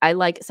think I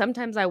like,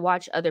 sometimes I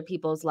watch other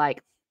people's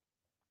like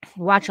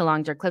watch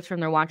alongs or clips from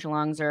their watch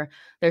alongs or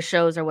their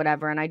shows or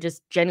whatever, and I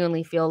just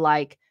genuinely feel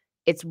like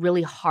it's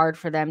really hard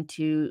for them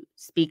to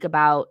speak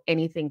about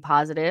anything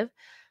positive.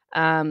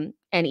 And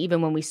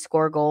even when we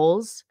score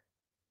goals,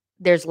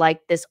 there's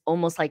like this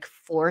almost like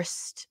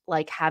forced,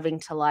 like having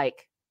to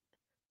like,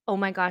 oh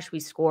my gosh, we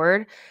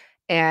scored.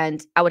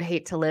 And I would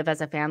hate to live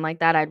as a fan like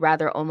that. I'd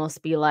rather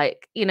almost be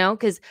like,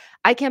 because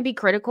I can be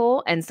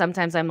critical. And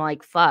sometimes I'm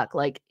like, fuck,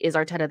 like, is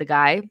Arteta the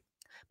guy?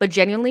 But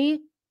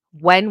genuinely,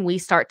 when we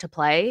start to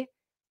play,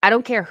 I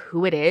don't care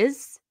who it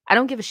is. I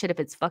don't give a shit if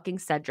it's fucking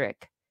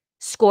Cedric.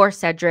 Score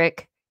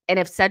Cedric. And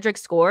if Cedric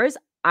scores,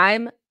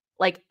 I'm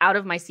like out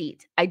of my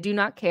seat. I do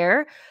not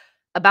care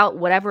about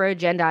whatever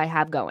agenda I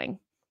have going.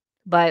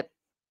 But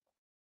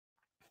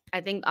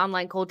I think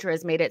online culture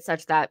has made it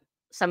such that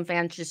some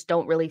fans just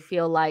don't really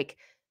feel like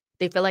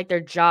they feel like their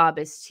job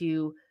is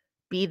to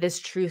be this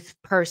truth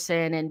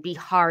person and be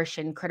harsh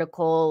and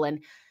critical.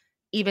 And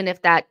even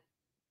if that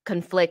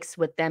conflicts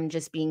with them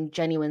just being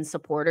genuine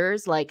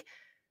supporters, like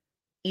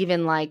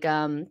even like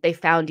they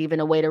found even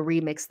a way to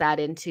remix that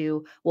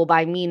into, well,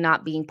 by me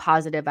not being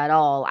positive at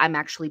all, I'm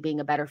actually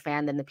being a better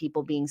fan than the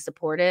people being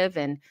supportive.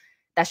 And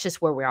that's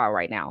just where we are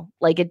right now.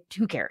 Like,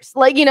 who cares?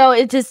 Like,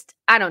 it just,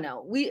 I don't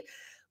know.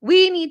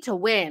 We need to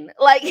win.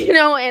 Like,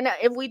 and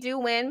if we do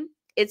win,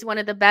 it's one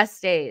of the best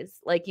days.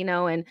 Like,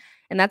 and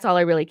that's all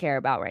I really care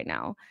about right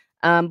now.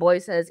 Boy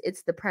says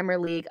it's the Premier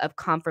League of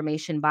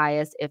confirmation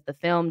bias. If the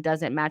film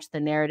doesn't match the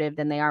narrative,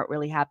 then they aren't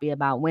really happy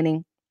about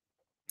winning.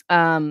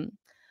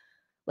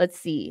 Let's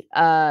see.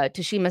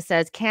 Tashima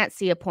says, can't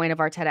see a point of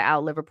Arteta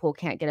out. Liverpool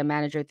can't get a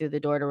manager through the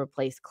door to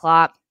replace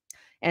Klopp.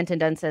 Anton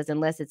Dunn says,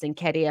 unless it's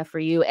Nketiah for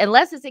you.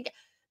 Unless it's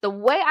the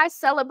way I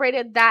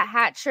celebrated that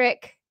hat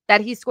trick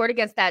that he scored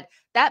against that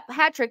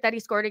hat trick that he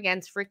scored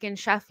against freaking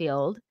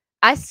Sheffield.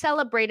 I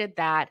celebrated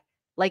that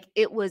like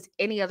it was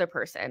any other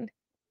person.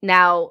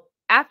 Now,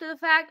 after the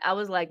fact, I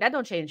was like, that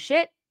don't change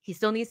shit. He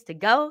still needs to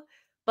go.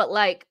 But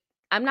like,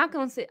 I'm not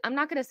going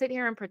to sit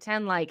here and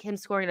pretend like him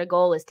scoring a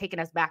goal is taking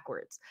us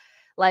backwards.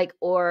 Like,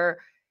 or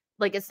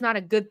like, it's not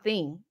a good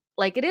thing.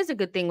 Like, it is a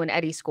good thing when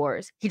Eddie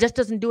scores. He just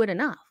doesn't do it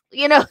enough,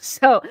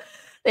 So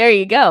there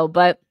you go.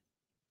 But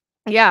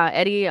yeah,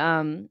 Eddie,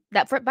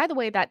 by the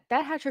way, that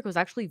hat trick was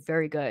actually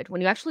very good.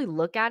 When you actually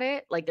look at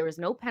it, like there was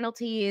no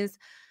penalties.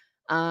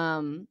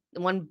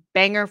 One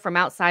banger from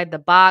outside the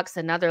box,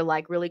 another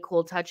like really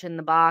cool touch in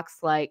the box,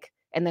 like,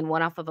 and then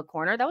one off of a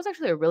corner. That was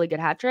actually a really good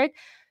hat trick.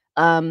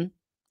 And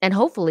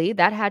hopefully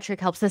that hat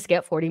trick helps us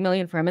get 40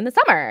 million for him in the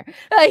summer.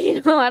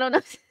 I don't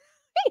know.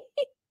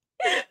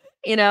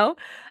 you know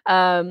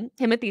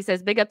Timothy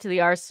says, big up to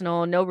the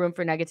Arsenal, no room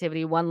for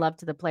negativity, one love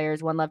to the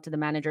players, one love to the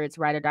manager, it's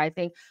ride or die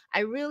thing.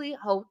 I really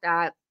hope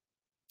that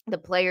the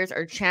players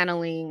are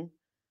channeling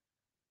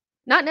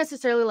not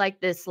necessarily like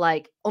this,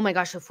 like, oh my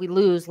gosh, if we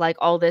lose, like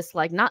all this,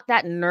 like not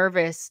that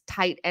nervous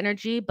tight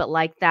energy, but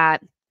like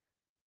that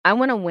I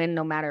want to win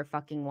no matter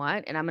fucking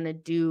what. And I'm going to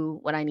do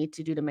what I need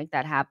to do to make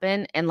that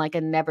happen. And like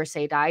a never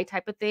say die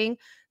type of thing.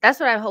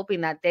 That's what I'm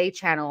hoping that they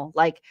channel.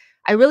 Like,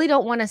 I really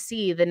don't want to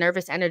see the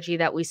nervous energy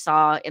that we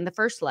saw in the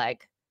first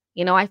leg.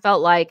 I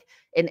felt like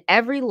in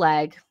every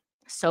leg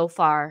so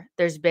far,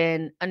 there's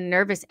been a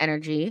nervous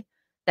energy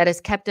that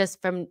has kept us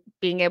from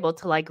being able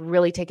to like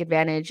really take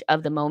advantage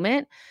of the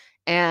moment.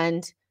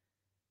 And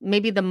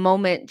maybe the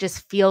moment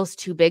just feels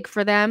too big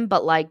for them.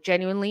 But like,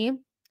 genuinely,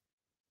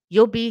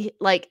 you'll be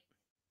like,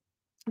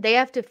 they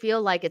have to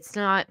feel like it's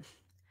not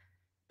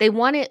they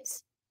want it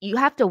you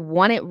have to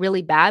want it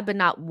really bad, but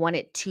not want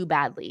it too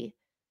badly.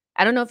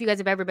 I don't know if you guys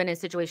have ever been in a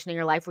situation in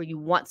your life where you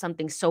want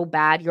something so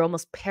bad, you're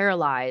almost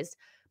paralyzed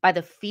by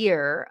the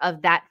fear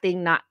of that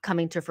thing not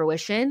coming to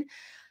fruition.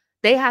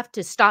 They have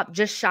to stop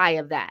just shy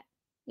of that.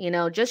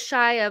 Just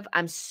shy of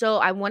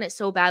I want it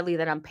so badly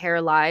that I'm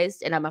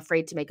paralyzed and I'm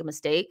afraid to make a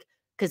mistake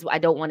because I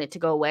don't want it to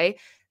go away.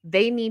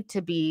 They need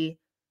to be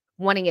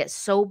wanting it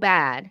so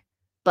bad,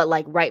 but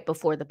like right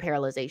before the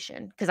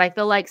paralyzation. Because I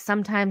feel like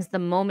sometimes the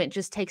moment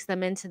just takes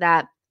them into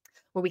that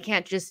where we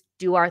can't just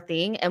do our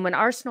thing. And when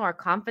Arsenal are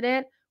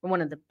confident, we're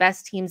one of the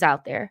best teams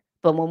out there.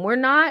 But when we're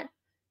not,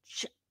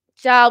 ch-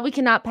 child, we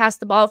cannot pass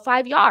the ball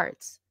 5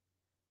 yards.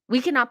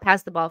 We cannot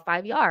pass the ball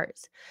 5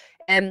 yards.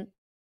 And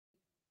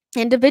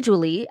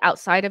individually,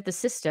 outside of the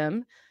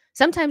system,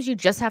 sometimes you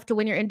just have to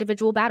win your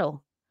individual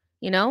battle.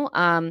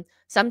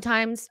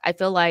 Sometimes I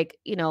feel like,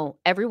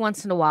 every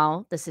once in a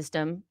while, the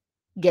system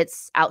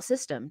gets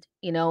outsystemed.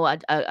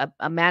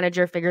 A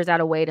manager figures out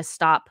a way to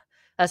stop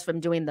us from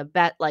doing the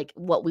bet, like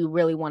what we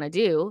really want to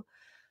do,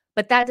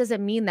 but that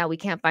doesn't mean that we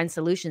can't find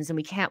solutions and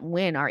we can't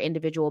win our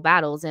individual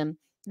battles. And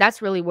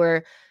that's really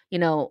where, you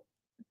know,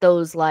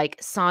 those like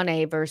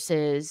Sane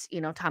versus,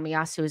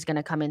 Tamiyasu is going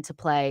to come into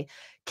play.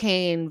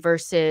 Kane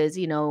versus,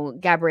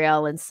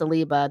 Gabrielle and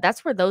Saliba.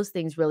 That's where those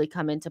things really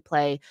come into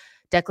play.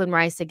 Declan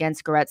Rice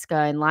against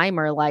Goretzka and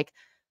Limer, like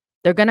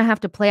they're going to have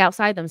to play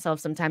outside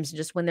themselves sometimes and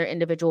just win their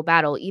individual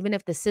battle, even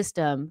if the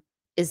system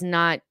is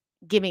not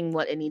giving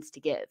what it needs to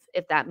give,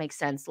 if that makes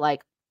sense.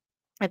 Like,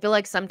 I feel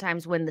like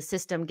sometimes when the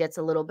system gets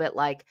a little bit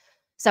like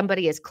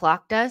somebody has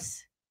clocked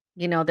us,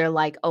 they're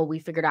like, oh, we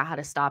figured out how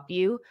to stop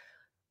you.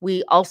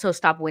 We also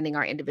stop winning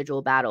our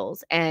individual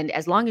battles. And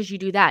as long as you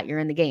do that, you're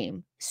in the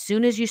game. As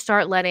soon as you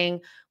start letting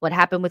what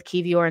happened with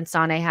Kivior and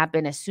Sane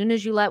happen, as soon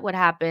as you let what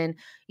happened,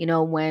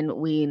 when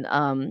we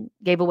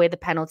gave away the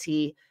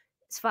penalty,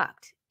 it's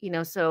fucked.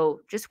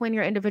 So just win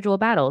your individual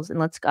battles and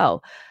let's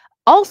go.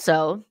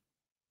 Also,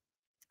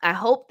 I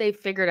hope they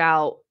figured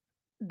out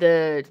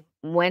the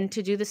when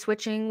to do the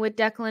switching with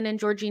Declan and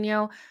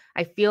Jorginho.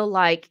 I feel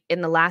like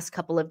in the last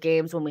couple of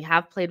games when we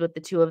have played with the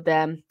two of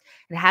them,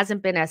 it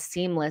hasn't been as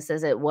seamless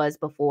as it was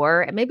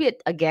before. And maybe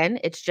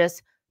it's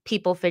just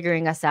people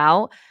figuring us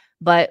out.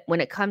 But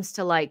when it comes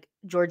to like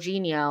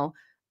Jorginho,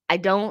 I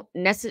don't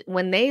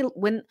necessarily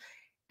when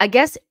I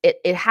guess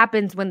it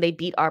happens when they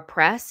beat our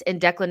press,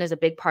 and Declan is a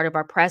big part of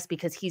our press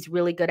because he's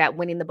really good at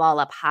winning the ball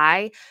up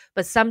high.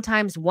 But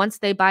sometimes once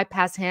they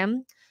bypass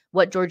him,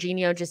 what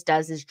Jorginho just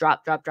does is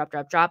drop, drop, drop,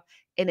 drop, drop.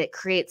 And it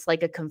creates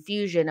like a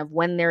confusion of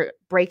when they're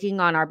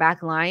breaking on our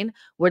back line,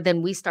 where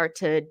then we start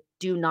to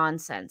do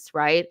nonsense,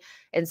 right?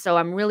 And so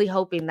I'm really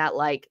hoping that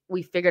like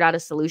we figured out a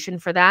solution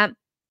for that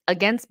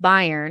against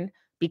Bayern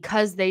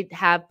because they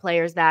have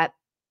players that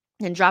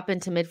and drop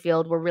into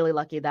midfield. We're really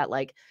lucky that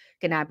like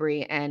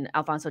Gnabry and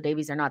Alphonso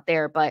Davies are not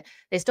there, but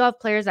they still have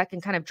players that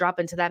can kind of drop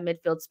into that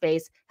midfield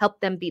space,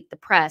 help them beat the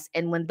press.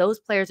 And when those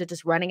players are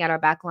just running at our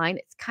back line,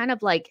 it's kind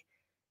of like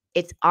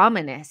it's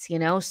ominous.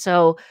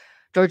 So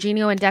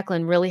Jorginho and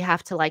Declan really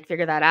have to like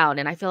figure that out.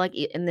 And I feel like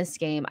in this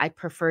game, I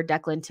prefer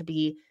Declan to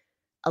be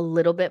a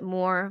little bit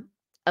more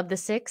of the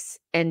six,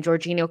 and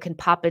Jorginho can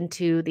pop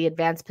into the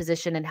advanced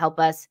position and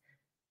help us,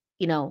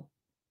 you know,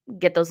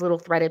 get those little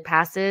threaded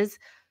passes.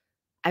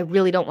 I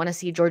really don't wanna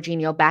see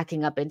Jorginho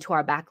backing up into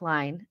our back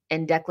line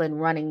and Declan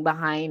running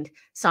behind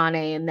Sane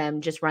and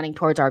them just running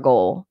towards our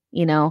goal.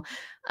 We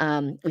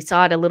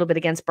saw it a little bit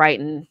against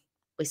Brighton.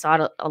 We saw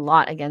it a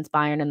lot against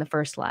Bayern in the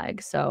first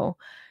leg. So,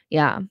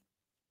 yeah.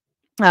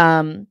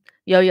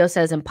 Yo-Yo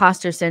says,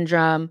 "Imposter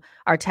syndrome.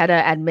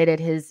 Arteta admitted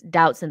his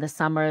doubts in the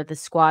summer. The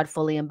squad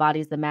fully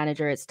embodies the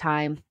manager. It's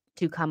time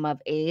to come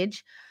of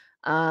age."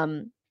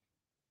 Um,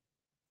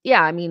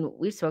 yeah, I mean,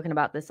 we've spoken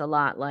about this a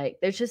lot. Like,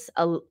 there's just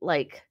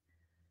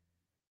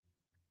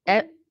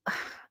Eh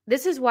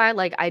this is why,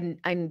 like,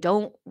 I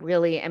don't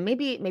really and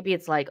maybe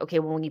it's like, okay,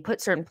 well, when you put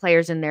certain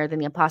players in there, then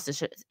the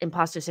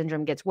imposter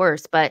syndrome gets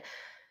worse, but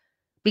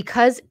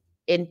because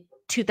in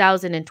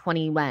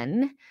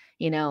 2021,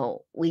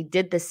 we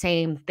did the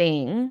same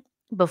thing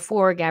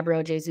before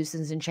Gabriel Jesus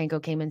and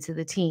Zinchenko came into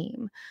the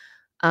team,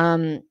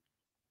 um,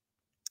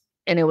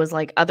 and it was,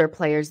 like, other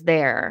players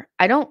there.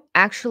 I don't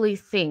actually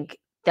think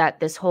that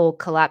this whole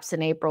collapse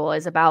in April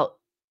is about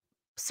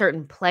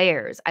certain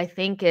players. I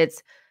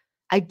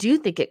do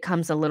think it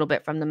comes a little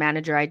bit from the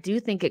manager. I do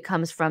think it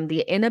comes from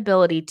the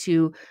inability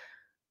to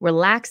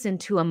relax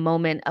into a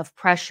moment of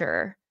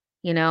pressure,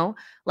 you know?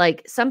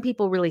 Like some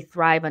people really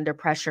thrive under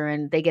pressure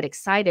and they get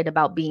excited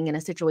about being in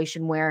a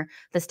situation where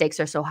the stakes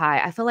are so high.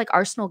 I feel like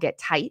Arsenal get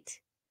tight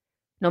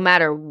no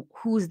matter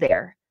who's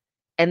there.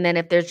 And then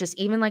if there's just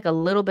even like a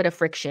little bit of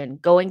friction,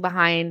 going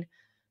behind,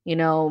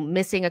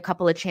 missing a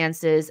couple of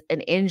chances,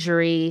 an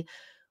injury,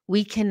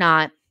 we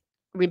cannot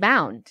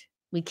rebound.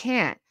 We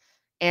can't.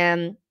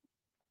 And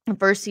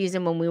first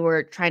season when we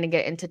were trying to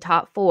get into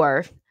top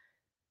 4,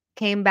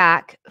 came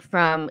back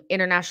from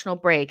international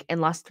break and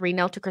lost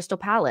 3-0 to Crystal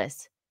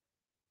Palace.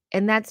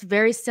 And that's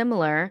very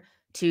similar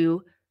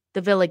to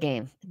The Villa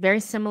game, very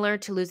similar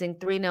to losing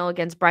 3-0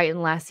 against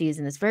Brighton last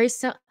season. It's very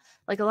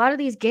like a lot of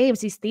these games,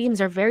 these themes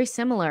are very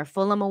similar.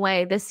 Fulham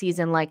away this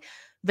season, like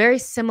very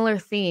similar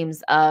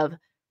themes of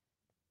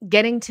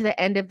getting to the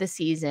end of the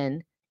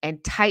season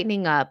and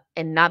tightening up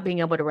and not being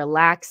able to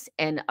relax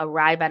and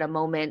arrive at a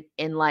moment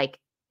in like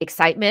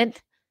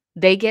excitement.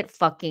 They get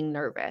fucking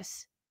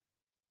nervous.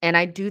 And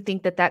I do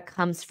think that that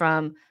comes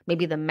from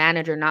maybe the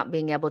manager not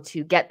being able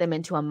to get them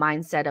into a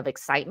mindset of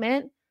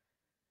excitement.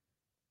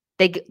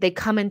 They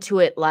come into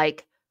it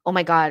like, "Oh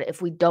my god,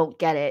 if we don't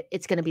get it,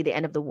 it's gonna be the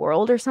end of the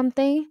world or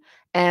something."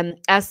 And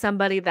as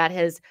somebody that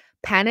has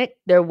panicked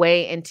their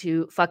way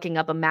into fucking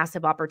up a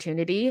massive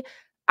opportunity,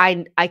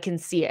 I can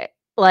see it.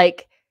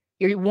 Like,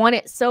 you want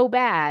it so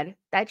bad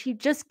that you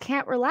just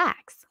can't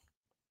relax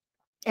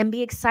and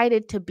be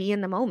excited to be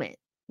in the moment,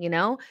 you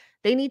know?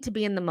 They need to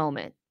be in the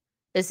moment.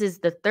 This is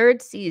the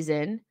 3rd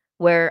season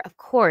where, of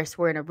course,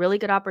 we're in a really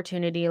good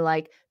opportunity,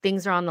 like,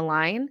 things are on the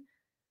line.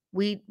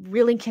 We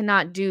really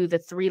cannot do the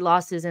 3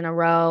 losses in a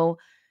row,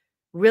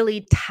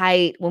 really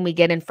tight when we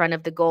get in front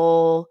of the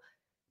goal,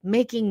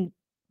 making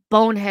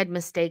bonehead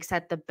mistakes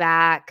at the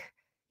back.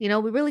 We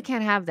really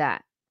can't have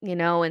that,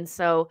 And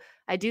so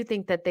I do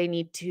think that they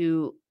need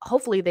to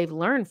hopefully they've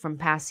learned from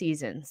past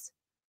seasons.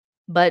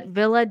 But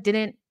Villa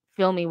didn't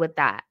fill me with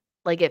that.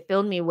 Like it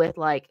filled me with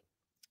like,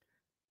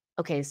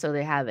 okay, so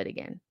they have it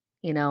again.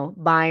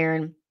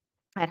 Bayern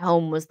at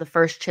home was the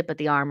first chip at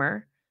the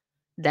armor.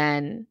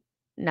 Then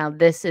now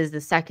this is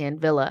the second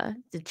Villa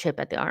to chip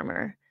at the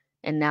armor.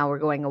 And now we're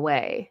going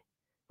away,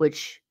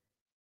 which,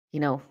 we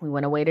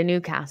went away to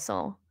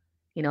Newcastle,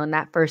 in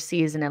that first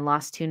season and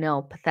lost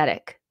 2-0.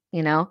 Pathetic.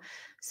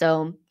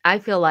 So I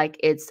feel like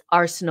it's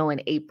Arsenal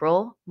in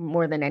April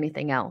more than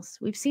anything else.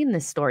 We've seen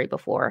this story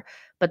before,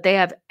 but they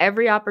have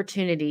every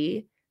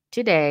opportunity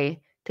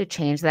today to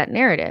change that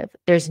narrative.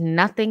 There's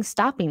nothing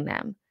stopping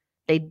them.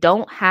 They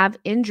don't have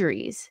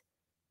injuries.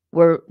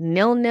 We're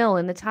 0-0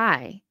 in the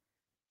tie.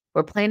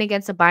 We're playing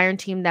against a Bayern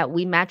team that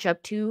we match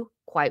up to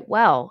quite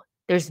well.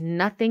 There's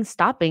nothing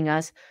stopping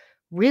us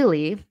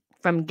really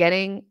from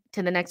getting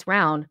to the next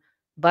round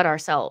but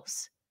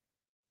ourselves.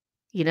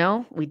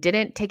 We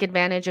didn't take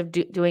advantage of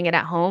doing it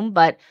at home,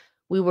 but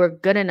we were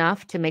good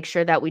enough to make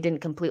sure that we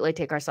didn't completely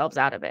take ourselves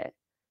out of it.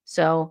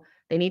 So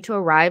they need to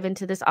arrive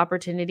into this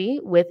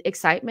opportunity with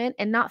excitement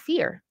and not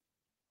fear.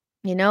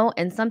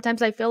 And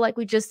sometimes I feel like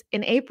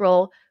in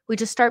April, we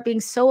just start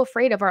being so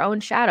afraid of our own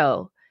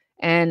shadow.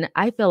 And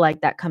I feel like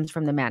that comes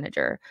from the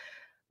manager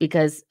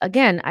because,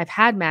 again, I've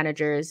had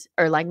managers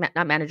or like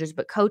not managers,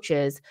 but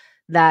coaches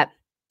that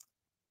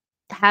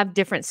have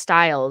different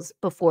styles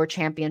before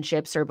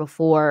championships or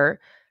before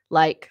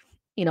like,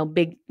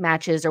 big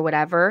matches or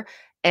whatever.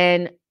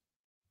 And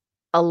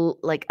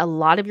like a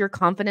lot of your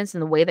confidence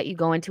in the way that you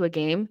go into a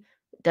game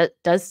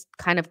does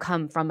kind of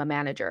come from a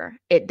manager.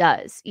 It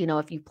does.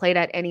 If you've played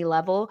at any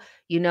level,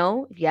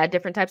 if you had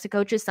different types of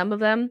coaches, some of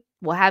them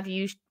will have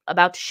you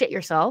about to shit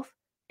yourself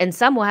and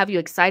some will have you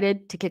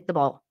excited to kick the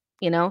ball,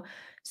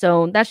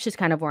 So that's just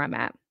kind of where I'm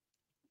at.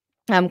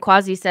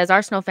 Quasi says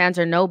Arsenal fans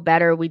are no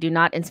better. We do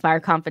not inspire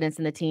confidence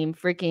in the team,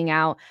 freaking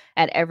out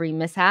at every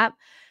mishap.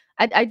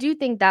 I do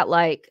think that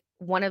like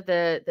one of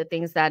the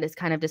things that is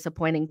kind of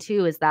disappointing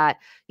too is that,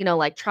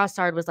 like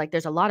Trossard was like,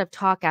 there's a lot of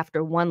talk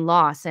after one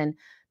loss and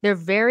they're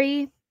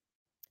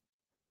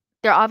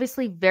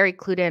obviously very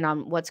clued in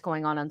on what's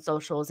going on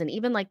socials. And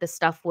even like the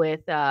stuff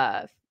with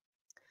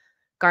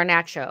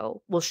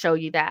Garnacho will show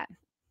you that.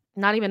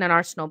 Not even an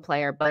Arsenal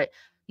player, but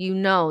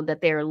that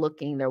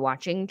they're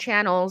watching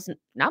channels,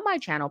 not my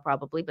channel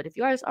probably, but if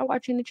you guys are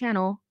watching the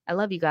channel, I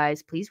love you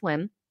guys, please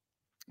win.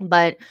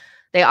 But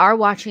they are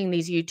watching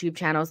these YouTube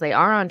channels, they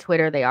are on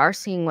Twitter, they are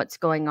seeing what's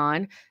going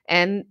on.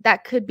 And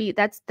that's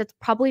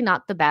probably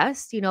not the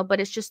best, but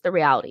it's just the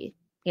reality.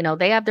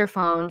 They have their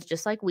phones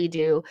just like we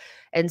do.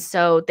 And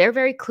so they're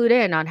very clued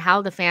in on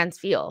how the fans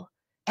feel.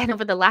 And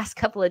over the last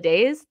couple of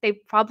days,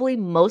 they've probably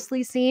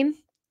mostly seen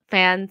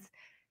fans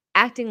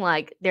acting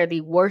like they're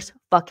the worst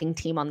fucking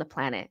team on the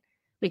planet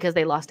because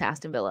they lost to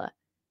Aston Villa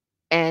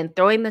and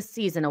throwing the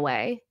season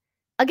away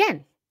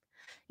again.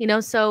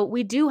 So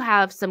we do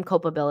have some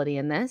culpability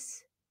in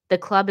this. The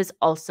club is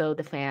also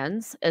the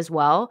fans as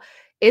well.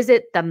 Is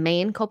it the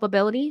main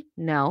culpability?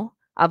 No.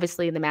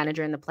 Obviously, the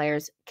manager and the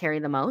players carry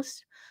the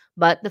most,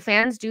 but the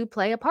fans do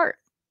play a part.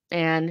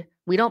 And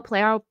we don't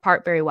play our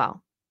part very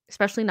well,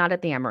 especially not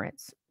at the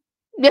Emirates.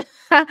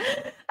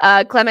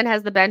 Clement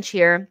has the bench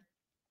here.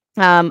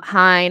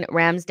 Hine,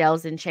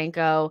 Ramsdale,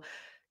 Zinchenko,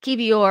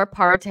 Kivior,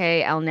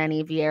 Partey, El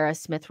Neni, Vieira,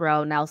 Smith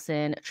Rowe,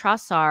 Nelson,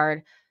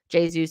 Trossard,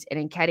 Jesus,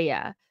 and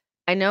Nketiah.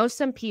 I know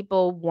some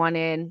people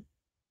wanted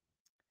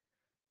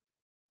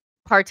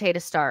Partey to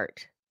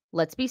start.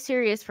 Let's be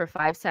serious for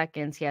 5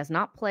 seconds. He has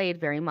not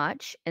played very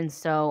much, and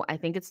so I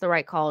think it's the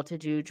right call to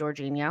do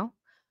Jorginho.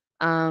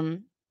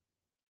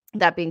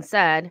 That being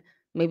said,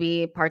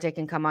 maybe Partey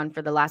can come on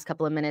for the last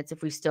couple of minutes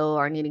if we still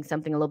are needing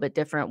something a little bit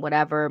different,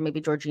 whatever. Maybe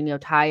Jorginho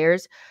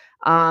tires.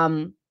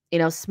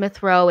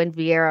 Smith Rowe and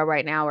Vieira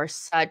right now are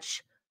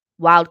such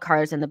wild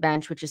cards in the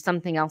bench, which is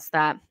something else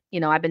that,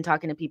 I've been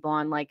talking to people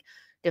on like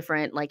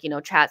different like,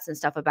 chats and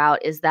stuff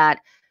about, is that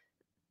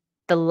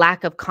the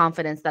lack of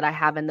confidence that I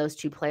have in those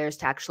two players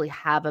to actually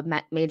have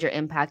a major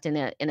impact in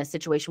a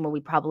situation where we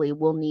probably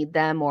will need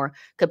them or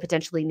could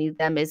potentially need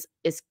them is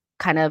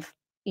kind of,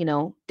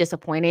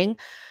 disappointing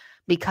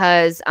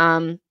because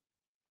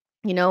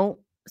you know,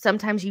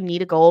 sometimes you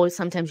need a goal,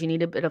 sometimes you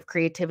need a bit of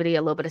creativity,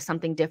 a little bit of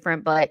something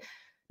different, but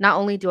not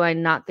only do I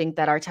not think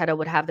that Arteta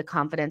would have the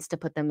confidence to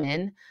put them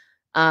in,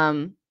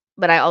 um,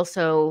 but I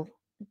also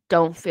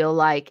don't feel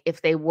like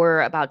if they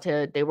were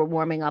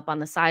warming up on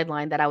the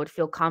sideline, that I would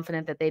feel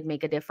confident that they'd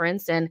make a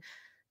difference, and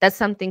that's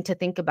something to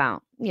think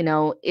about.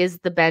 Is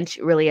the bench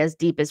really as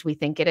deep as we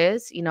think it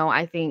is?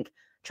 I think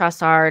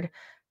Trossard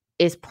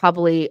is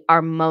probably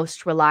our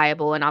most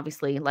reliable, and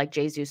obviously, like,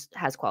 Jesus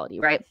has quality,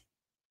 right?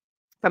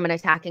 From an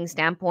attacking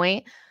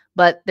standpoint,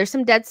 but there's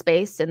some dead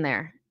space in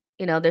there.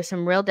 There's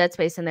some real dead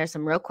space in there,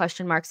 some real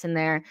question marks in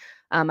there.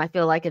 I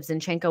feel like if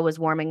Zinchenko was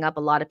warming up,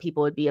 a lot of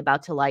people would be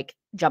about to like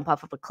jump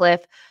off of a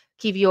cliff.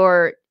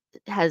 Kivior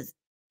has,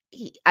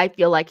 I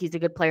feel like he's a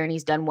good player and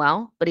he's done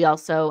well, but he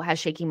also has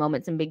shaky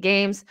moments in big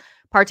games.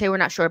 Partey, we're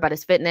not sure about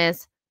his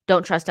fitness.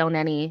 Don't trust El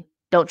Neni.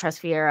 Don't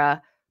trust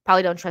Vieira.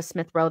 Probably don't trust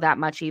Smith Rowe that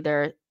much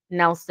either.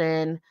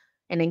 Nelson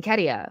and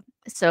Nketiah.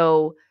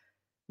 So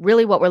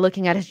really what we're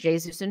looking at is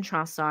Jesus and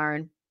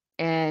Trossard,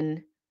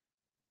 and,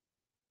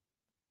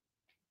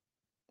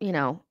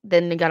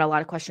 then they got a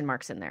lot of question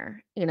marks in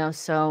there,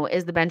 so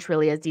is the bench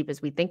really as deep as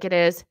we think it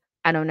is?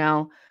 I don't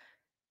know.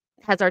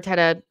 Has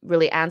Arteta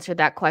really answered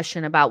that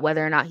question about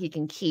whether or not he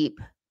can keep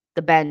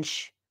the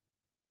bench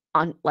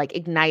on like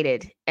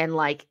ignited and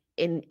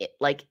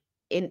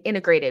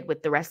integrated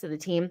with the rest of the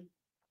team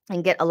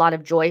and get a lot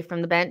of joy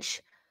from the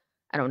bench?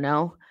 I don't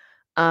know.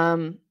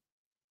 Um,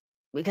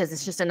 because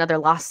it's just another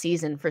lost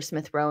season for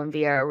Smith Rowe and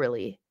Vieira,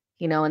 really.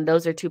 And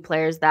those are two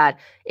players that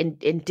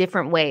in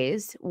different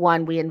ways,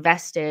 one we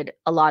invested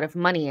a lot of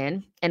money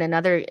in, and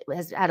another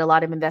has had a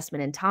lot of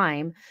investment in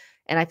time.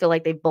 And I feel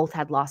like they've both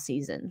had lost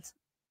seasons,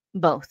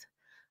 both.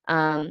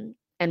 And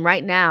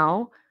right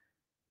now,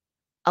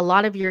 a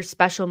lot of your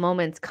special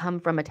moments come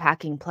from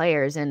attacking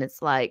players. And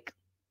it's like,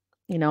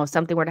 if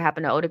something were to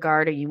happen to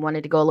Odegaard or you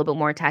wanted to go a little bit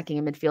more attacking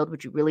in midfield,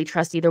 would you really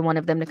trust either one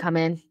of them to come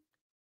in?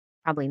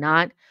 Probably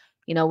not.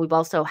 We've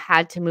also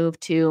had to move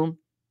to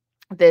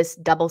this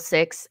double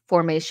six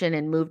formation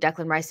and move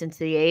Declan Rice into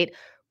the 8,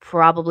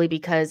 probably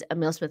because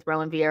Emile Smith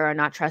Rowe and Vieira are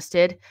not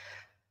trusted.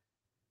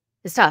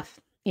 It's tough,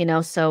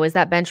 so is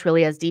that bench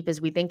really as deep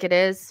as we think it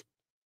is?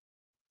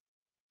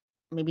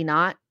 Maybe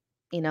not,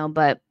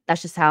 but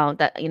that's just how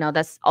that,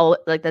 that's all,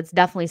 like, that's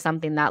definitely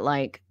something that,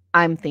 like,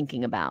 I'm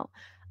thinking about.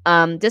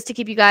 Just to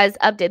keep you guys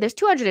updated, there's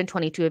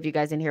 222 of you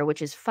guys in here,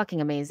 which is fucking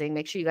amazing.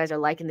 Make sure you guys are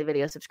liking the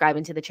video,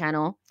 subscribing to the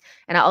channel.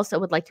 And I also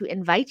would like to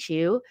invite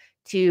you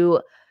to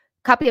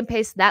copy and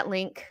paste that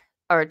link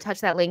or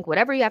touch that link,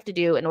 whatever you have to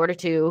do in order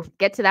to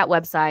get to that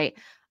website.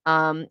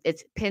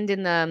 It's pinned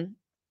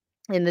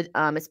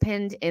it's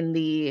pinned in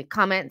the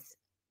comments.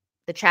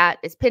 The chat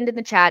is pinned in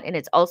the chat, and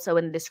it's also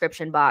in the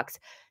description box.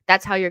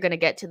 That's how you're going to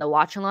get to the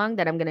watch along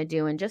that I'm going to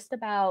do in just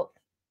about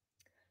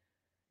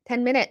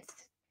 10 minutes.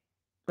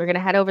 We're going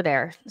to head over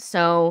there.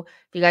 So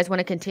if you guys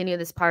want to continue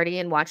this party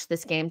and watch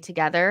this game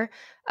together,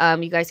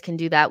 you guys can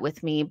do that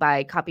with me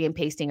by copy and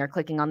pasting or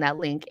clicking on that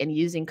link and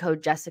using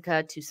code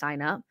Jessica to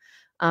sign up.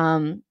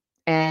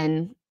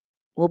 And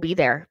we'll be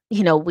there.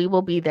 We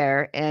will be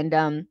there. And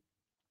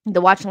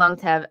the watch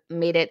alongs have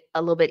made it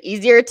a little bit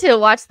easier to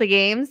watch the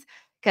games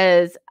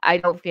because I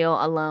don't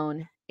feel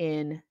alone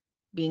in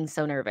being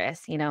so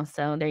nervous,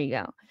 so there you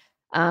go.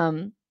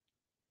 I'm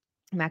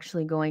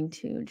actually going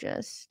to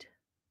just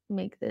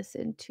make this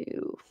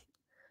into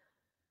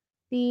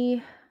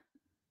the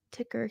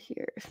ticker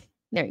here.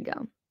 There you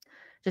go.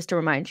 Just to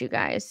remind you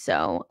guys.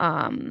 So,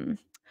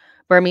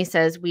 Burmy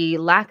says we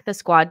lack the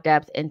squad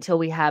depth until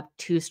we have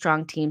two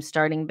strong teams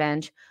starting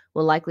bench.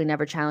 We'll likely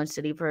never challenge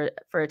City for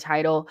a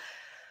title.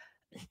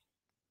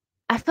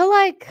 I feel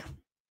like,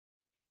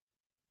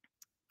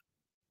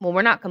 well,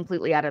 we're not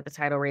completely out of the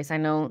title race. I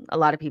know a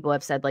lot of people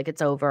have said like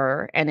it's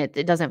over and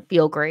it doesn't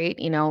feel great,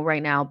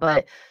 right now,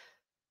 but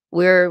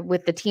we're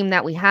with the team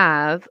that we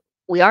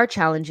are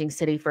challenging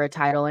City for a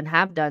title and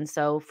have done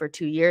so for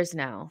 2 years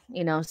now,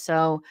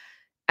 so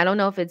I don't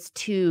know if it's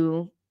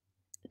 2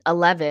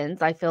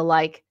 11s. I feel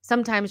like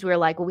sometimes we're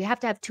like, well, we have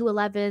to have 2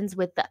 11s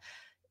with the,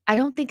 I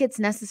don't think it's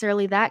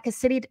necessarily that because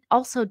City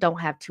also don't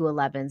have 2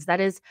 11s.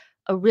 That is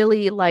a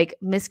really like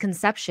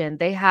misconception.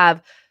 They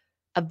have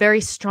a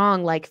very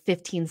strong like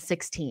 15,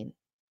 16,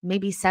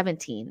 maybe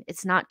 17.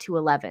 It's not 2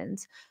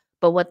 11s.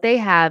 But what they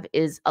have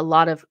is a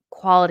lot of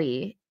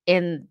quality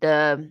in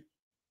the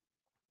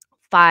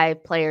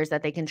 5 players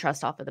that they can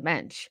trust off of the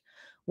bench,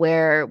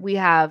 where we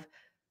have,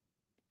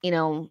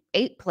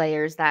 8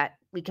 players that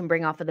we can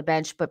bring off of the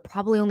bench, but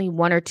probably only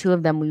 1 or 2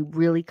 of them we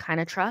really kind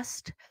of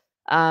trust,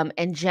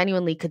 and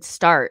genuinely could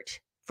start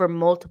for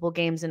multiple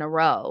games in a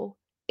row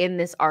in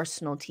this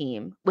Arsenal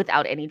team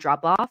without any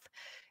drop off.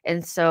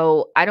 And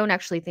so I don't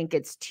actually think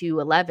it's 2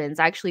 11s.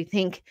 I actually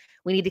think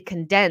we need to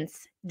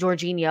condense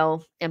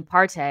Jorginho and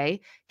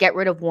Partey, get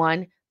rid of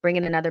one, bring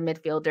in another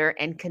midfielder,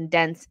 and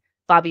condense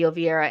Fabio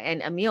Vieira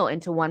and Emil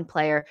into one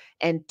player,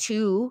 and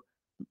two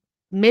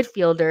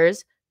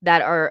midfielders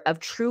that are of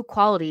true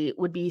quality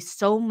would be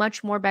so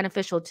much more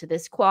beneficial to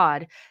this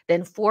squad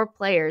than four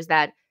players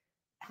that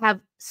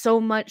have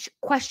so much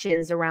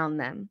questions around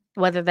them,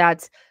 whether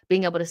that's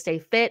being able to stay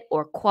fit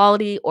or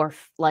quality or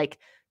like,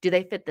 do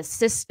they fit the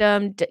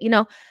system?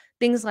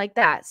 Things like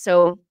that.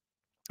 So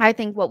I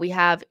think what we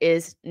have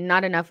is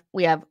not enough.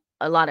 We have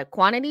a lot of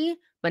quantity,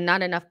 but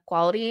not enough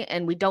quality.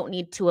 And we don't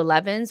need 2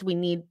 11s. We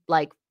need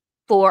like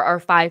 4 or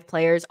 5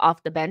 players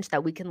off the bench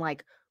that we can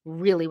like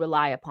really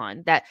rely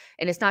upon. And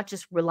it's not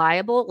just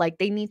reliable, like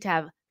they need to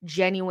have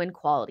genuine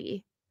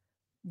quality,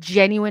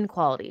 genuine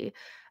quality.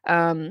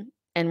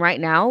 And right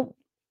now,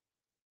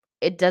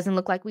 it doesn't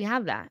look like we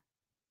have that.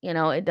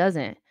 It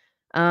doesn't.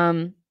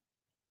 Um,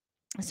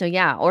 so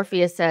yeah,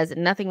 Orpheus says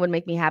nothing would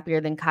make me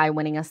happier than Kai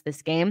winning us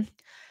this game.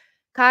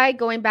 Kai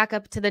going back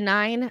up to the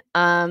 9,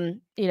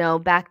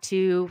 back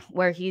to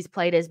where he's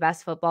played his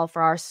best football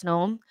for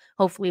Arsenal,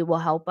 hopefully will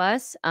help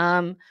us.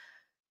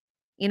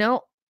 You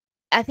know,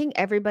 I think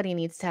everybody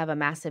needs to have a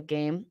massive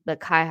game, but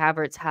Kai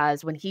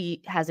Havertz when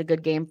he has a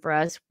good game for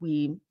us,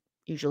 we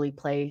usually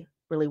play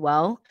really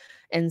well.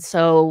 And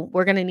so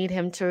we're going to need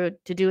him to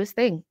do his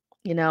thing,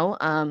 you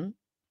know.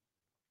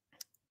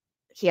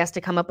 He has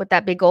to come up with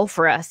that big goal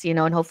for us,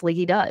 and hopefully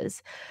he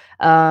does.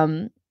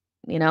 Um,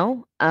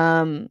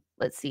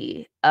 let's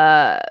see.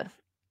 I'm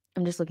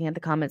just looking at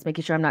the comments,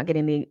 making sure I'm not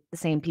getting the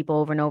same people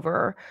over and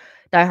over.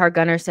 Die Hard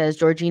Gunner says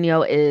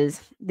Jorginho is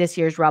this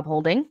year's Rob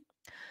Holding.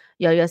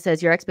 Yo-Yo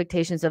says your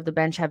expectations of the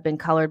bench have been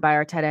colored by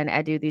Arteta and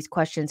Edu. These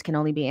questions can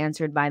only be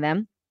answered by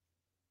them.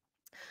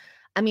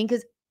 I mean,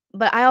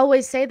 but I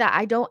always say that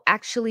I don't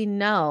actually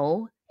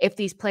know if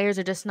these players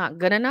are just not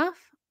good enough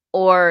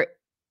or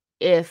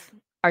if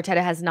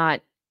Arteta has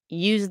not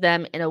used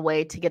them in a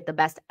way to get the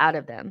best out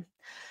of them.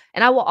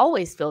 And I will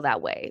always feel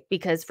that way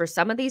because for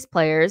some of these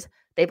players,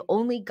 they've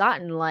only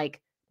gotten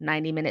like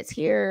 90 minutes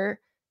here,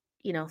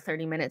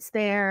 30 minutes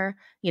there,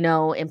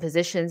 in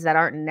positions that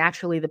aren't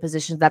naturally the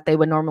positions that they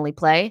would normally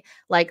play.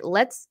 Like,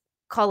 let's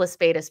call a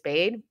spade a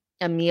spade.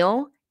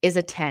 Emil is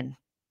a 10.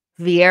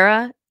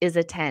 Vieira is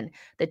a 10.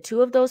 The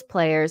two of those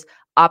players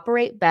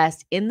operate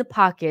best in the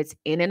pockets,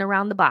 in and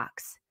around the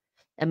box.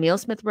 Emil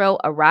Smith-Rowe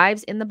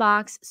arrives in the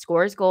box,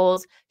 scores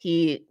goals.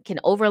 He can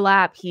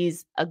overlap.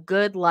 He's a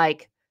good,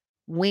 like,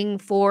 wing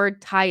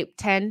forward type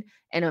 10.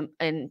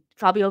 And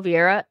Fabio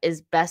Vieira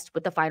is best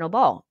with the final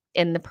ball.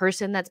 And the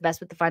person that's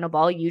best with the final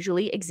ball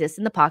usually exists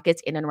in the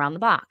pockets in and around the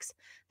box.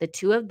 The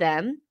two of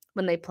them,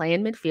 when they play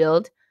in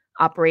midfield,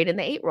 operate in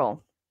the 8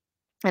 role.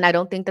 And I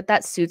don't think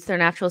that suits their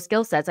natural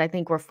skill sets. I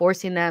think we're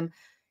forcing them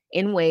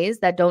in ways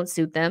that don't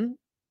suit them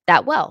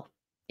that well,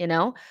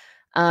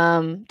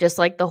 just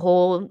like the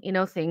whole,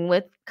 thing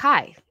with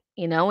Kai,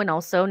 and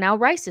also now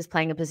Rice is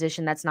playing a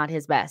position that's not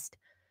his best.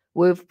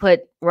 We've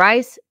put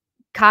Rice,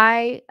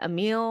 Kai,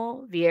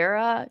 Emil,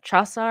 Vieira,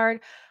 Trossard,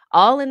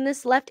 all in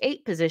this left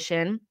 8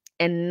 position,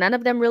 and none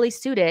of them really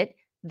suit it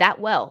that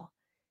well.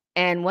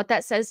 And what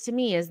that says to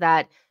me is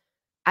that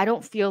I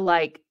don't feel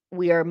like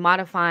we are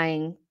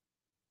modifying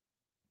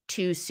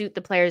to suit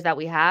the players that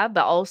we have,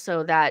 but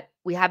also that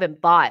we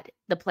haven't bought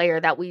the player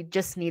that we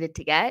just needed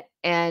to get.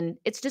 And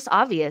it's just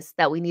obvious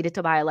that we needed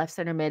to buy a left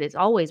center mid. It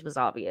always was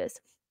obvious.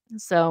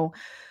 So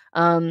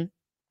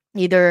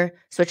either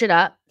switch it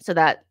up so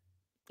that,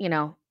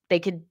 they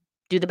could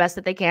do the best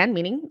that they can,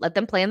 meaning let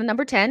them play in the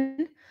number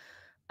 10,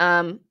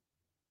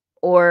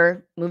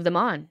 or move them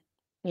on,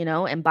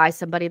 and buy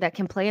somebody that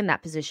can play in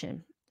that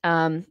position.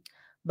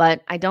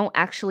 But I don't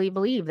actually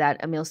believe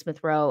that Emil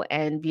Smith-Rowe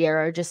and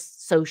Vieira are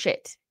just so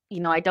shit.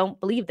 I don't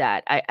believe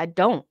that. I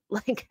don't.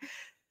 Like,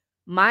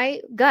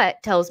 my gut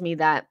tells me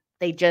that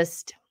they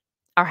just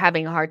are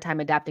having a hard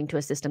time adapting to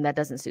a system that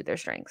doesn't suit their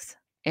strengths.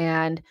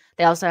 And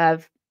they also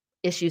have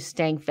issues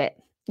staying fit,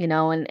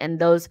 and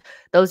those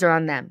are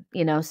on them,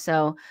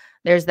 so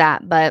there's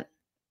that. But,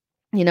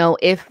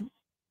 if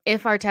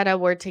Arteta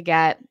were to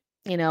get,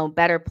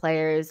 better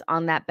players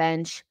on that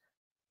bench,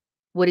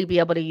 would he be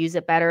able to use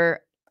it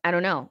better? I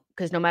don't know,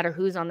 because no matter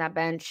who's on that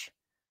bench,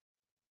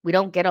 we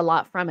don't get a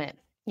lot from it,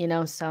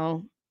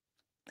 so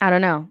I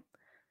don't know.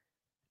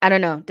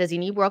 Does he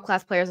need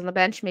world-class players on the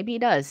bench? Maybe he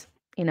does,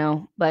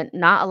 but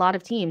not a lot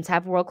of teams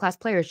have world-class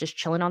players just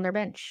chilling on their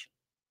bench.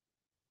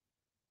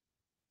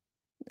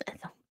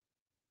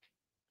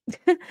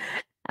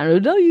 I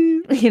don't know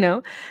you,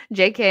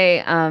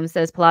 JK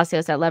says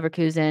Palacios at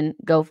Leverkusen,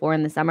 go for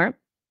in the summer.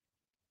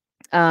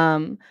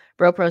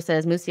 BroPro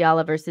says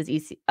Musiala versus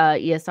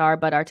ESR,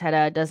 but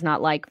Arteta does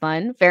not like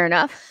fun. Fair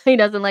enough. He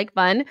doesn't like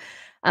fun.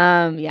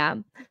 Yeah.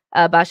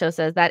 Basho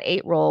says that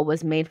 8 role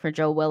was made for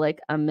Joe Willock.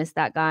 Missed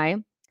that guy.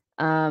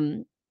 I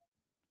mean,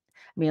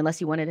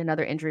 unless you wanted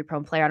another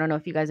injury-prone player. I don't know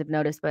if you guys have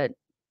noticed, but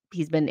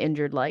he's been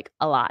injured like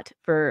a lot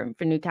for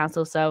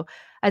Newcastle. So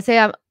I'd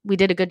say we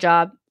did a good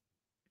job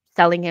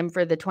selling him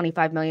for the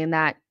 25 million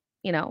that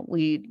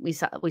we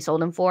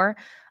sold him for.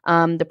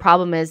 The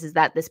problem is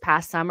that this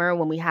past summer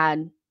when we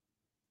had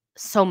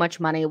so much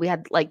money, we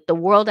had like the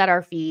world at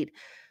our feet.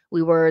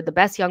 We were the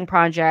best young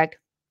project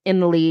in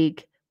the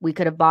league. We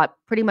could have bought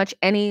pretty much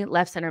any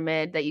left center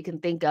mid that you can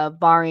think of,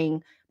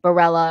 barring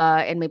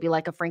Barella and maybe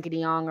like a Frankie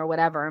De Jong or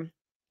whatever.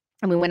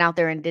 And we went out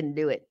there and didn't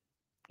do it,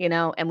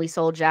 and we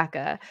sold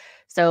Xhaka.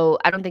 So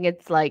I don't think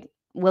it's like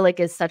Willick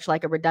is such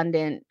like a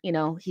redundant,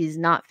 he's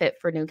not fit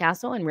for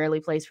Newcastle and rarely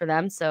plays for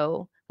them.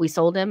 So we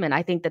sold him. And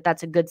I think that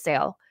that's a good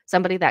sale.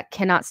 Somebody that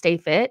cannot stay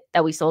fit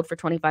that we sold for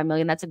 25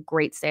 million. That's a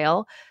great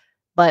sale.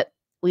 But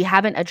we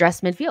haven't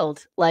addressed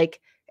midfield.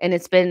 And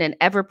it's been an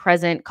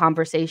ever-present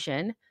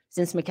conversation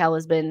since Mikel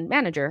has been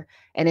manager.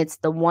 And it's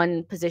the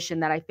one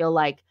position that I feel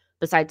like,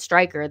 besides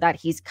striker, that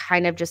he's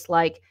kind of just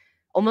like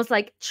almost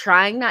like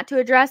trying not to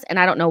address. And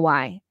I don't know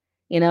why,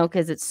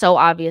 because it's so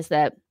obvious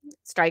that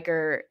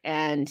striker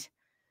and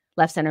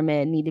left center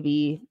mid need to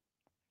be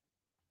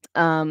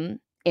in.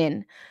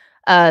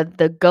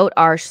 The Goat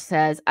Arsh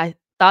says, I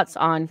thoughts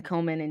on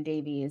Coman and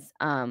Davies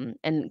and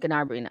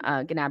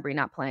Gnabry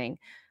not playing.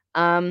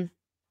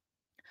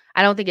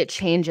 I don't think it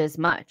changes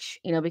much,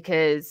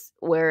 because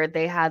where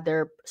they had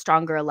their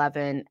stronger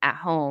 11 at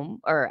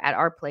home or at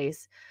our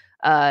place,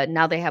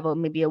 now they have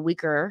maybe a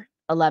weaker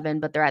 11,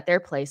 but they're at their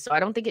place. So I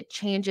don't think it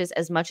changes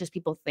as much as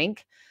people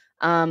think.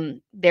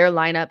 Their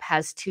lineup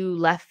has two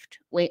left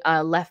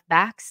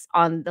backs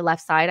on the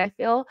left side, I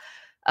feel.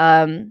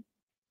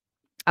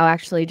 I'll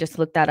actually just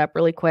look that up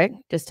really quick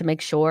just to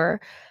make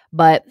sure.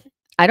 But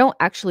I don't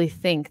actually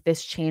think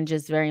this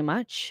changes very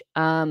much.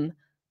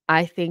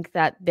 I think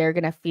that they're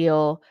going to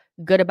feel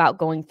good about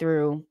going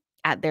through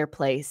at their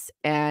place.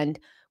 And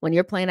when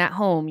you're playing at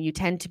home, you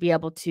tend to be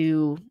able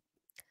to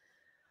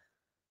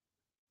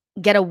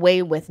get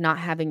away with not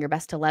having your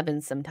best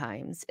 11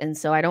 sometimes. And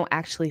so I don't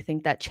actually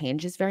think that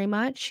changes very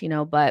much,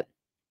 but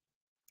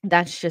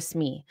that's just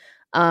me.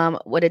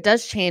 What it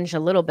does change a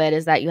little bit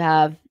is that you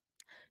have,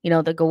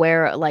 the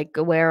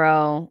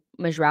Guerrero,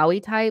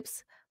 Mazraoui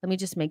types. Let me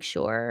just make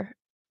sure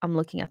I'm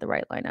looking at the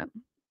right lineup.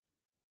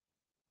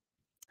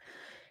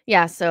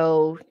 Yeah,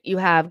 so you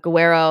have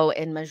Guerrero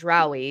and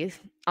Mazraoui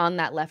on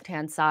that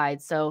left-hand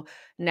side. So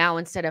now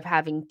instead of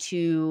having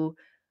two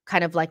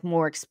kind of like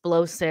more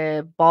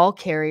explosive ball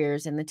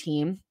carriers in the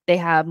team, they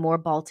have more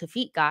ball to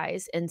feet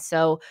guys. And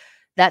so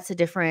that's a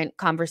different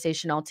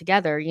conversation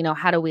altogether.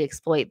 How do we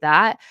exploit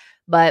that?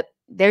 But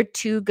they're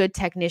two good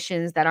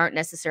technicians that aren't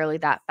necessarily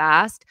that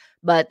fast,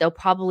 but they'll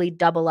probably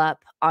double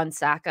up on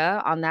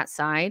Saka on that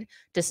side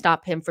to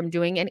stop him from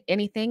doing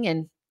anything.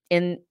 And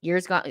in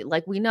years gone,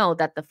 like we know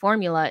that the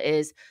formula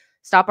is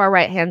stop our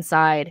right hand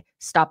side,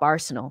 stop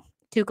Arsenal.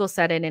 Tuchel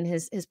said it in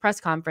his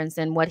press conference,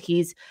 and what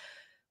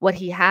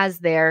he has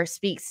there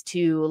speaks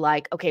to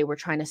like, okay, we're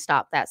trying to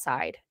stop that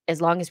side.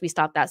 As long as we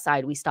stop that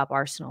side, we stop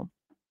Arsenal.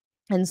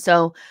 And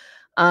so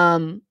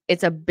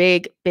it's a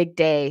big, big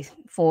day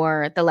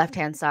for the left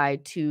hand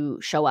side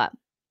to show up.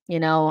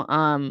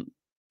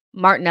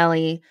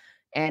 Martinelli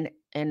and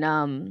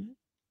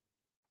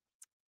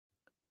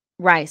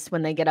Rice,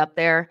 when they get up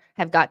there,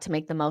 have got to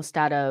make the most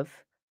out of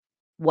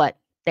what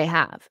they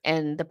have.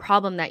 And the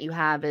problem that you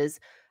have is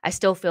I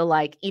still feel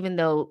like even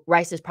though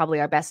Rice is probably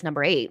our best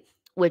number 8,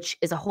 which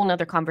is a whole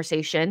nother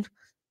conversation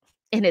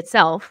in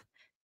itself,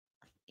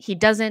 he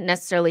doesn't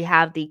necessarily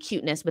have the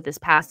cuteness with his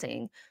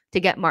passing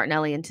to get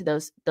Martinelli into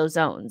those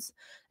zones.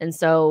 And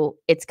so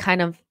it's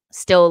kind of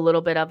still a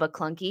little bit of a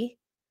clunky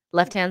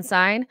left-hand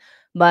side.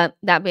 But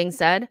that being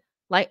said,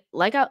 like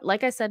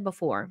I said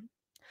before,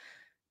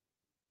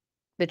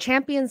 the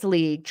Champions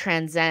League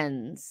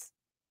transcends,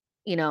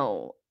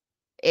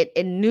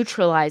 it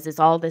neutralizes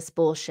all this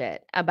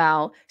bullshit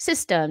about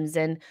systems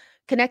and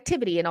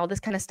connectivity and all this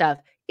kind of stuff.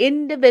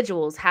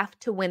 Individuals have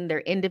to win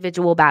their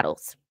individual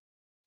battles.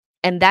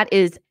 And that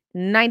is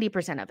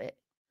 90% of it.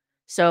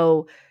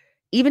 So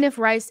even if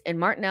Rice and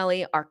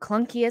Martinelli are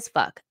clunky as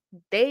fuck,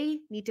 they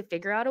need to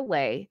figure out a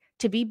way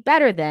to be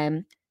better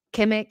than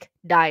Kimmich,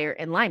 Dyer,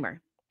 and Limer.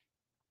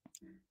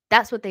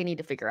 That's what they need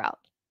to figure out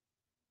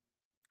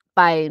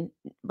by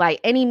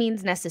any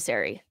means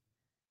necessary,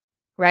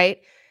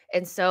 right?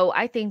 And so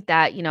I think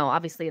that,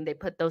 obviously, and they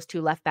put those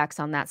two left backs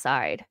on that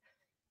side.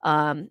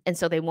 And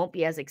so they won't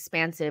be as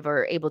expansive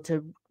or able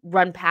to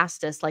run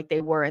past us like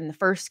they were in the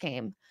first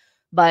game.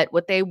 But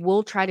what they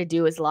will try to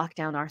do is lock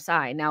down our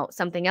side. Now,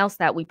 something else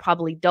that we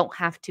probably don't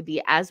have to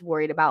be as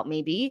worried about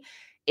maybe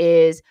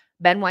is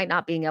Ben White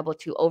not being able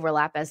to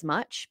overlap as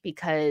much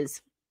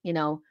because,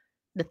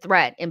 the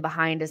threat in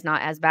behind is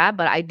not as bad.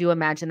 But I do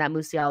imagine that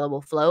Musiala will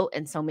float.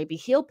 And so maybe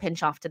he'll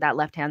pinch off to that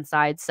left-hand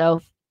side.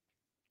 So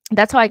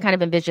that's how I kind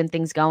of envision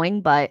things going.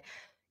 But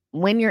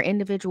win your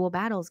individual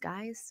battles,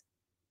 guys.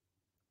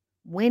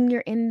 Win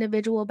your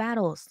individual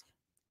battles.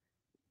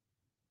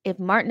 If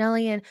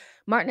Martinelli and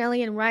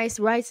Rice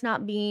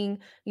not being,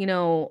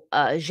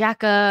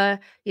 Xhaka,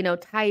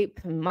 type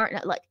Martin,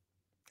 like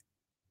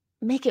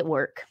make it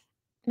work.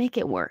 Make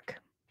it work.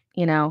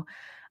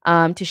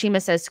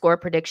 Tashima says score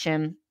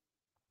prediction.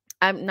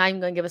 I'm not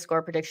even gonna give a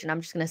score prediction.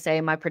 I'm just gonna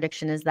say my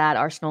prediction is that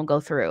Arsenal go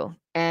through,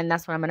 and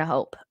that's what I'm gonna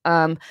hope.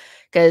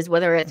 Because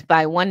whether it's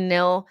by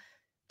 1-0,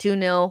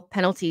 2-0,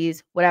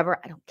 penalties, whatever,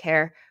 I don't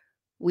care.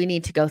 We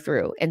need to go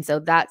through, and so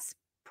that's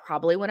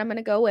probably what I'm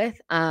gonna go with.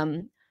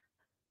 I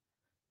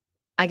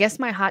guess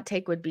my hot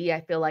take would be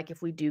I feel like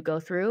if we do go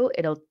through,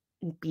 it'll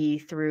be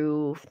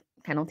through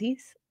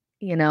penalties,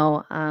 you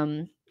know,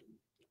 and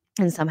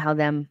somehow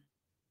them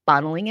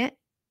bottling it,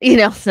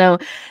 so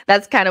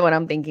that's kind of what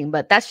I'm thinking,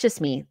 but that's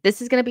just me.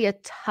 This is going to be a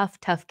tough,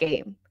 tough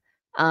game.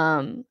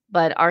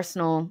 But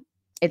Arsenal,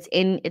 it's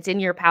in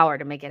your power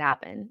to make it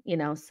happen,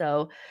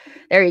 so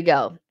there you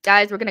go.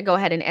 Guys, we're going to go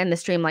ahead and end the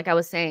stream. Like I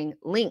was saying,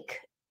 link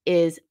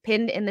is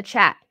pinned in the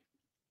chat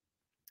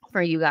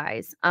for you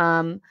guys.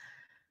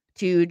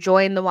 To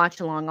join the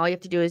watch along, all you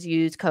have to do is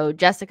use code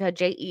Jessica,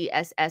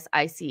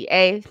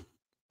 Jessica,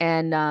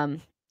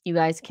 and you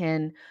guys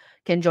can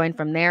join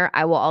from there.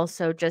 I will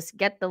also just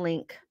get the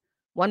link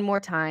one more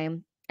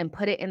time and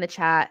put it in the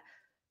chat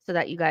so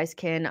that you guys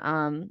can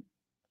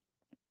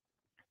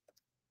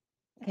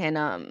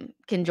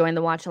join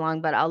the watch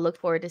along, but I'll look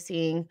forward to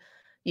seeing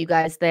you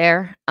guys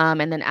there.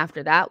 And then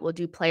after that, we'll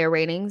do player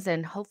ratings,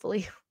 and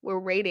hopefully we're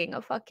rating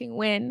a fucking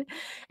win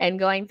and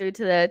going through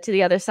to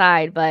the other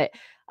side. But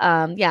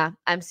yeah,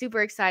 I'm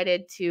super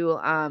excited to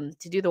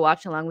do the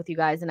watch along with you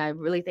guys, and I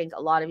really thank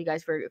a lot of you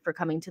guys for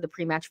coming to the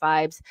pre-match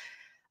vibes.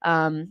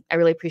 I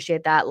really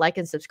appreciate that. Like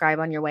and subscribe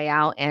on your way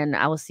out, and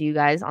I will see you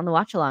guys on the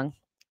watch along.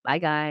 Bye,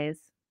 guys.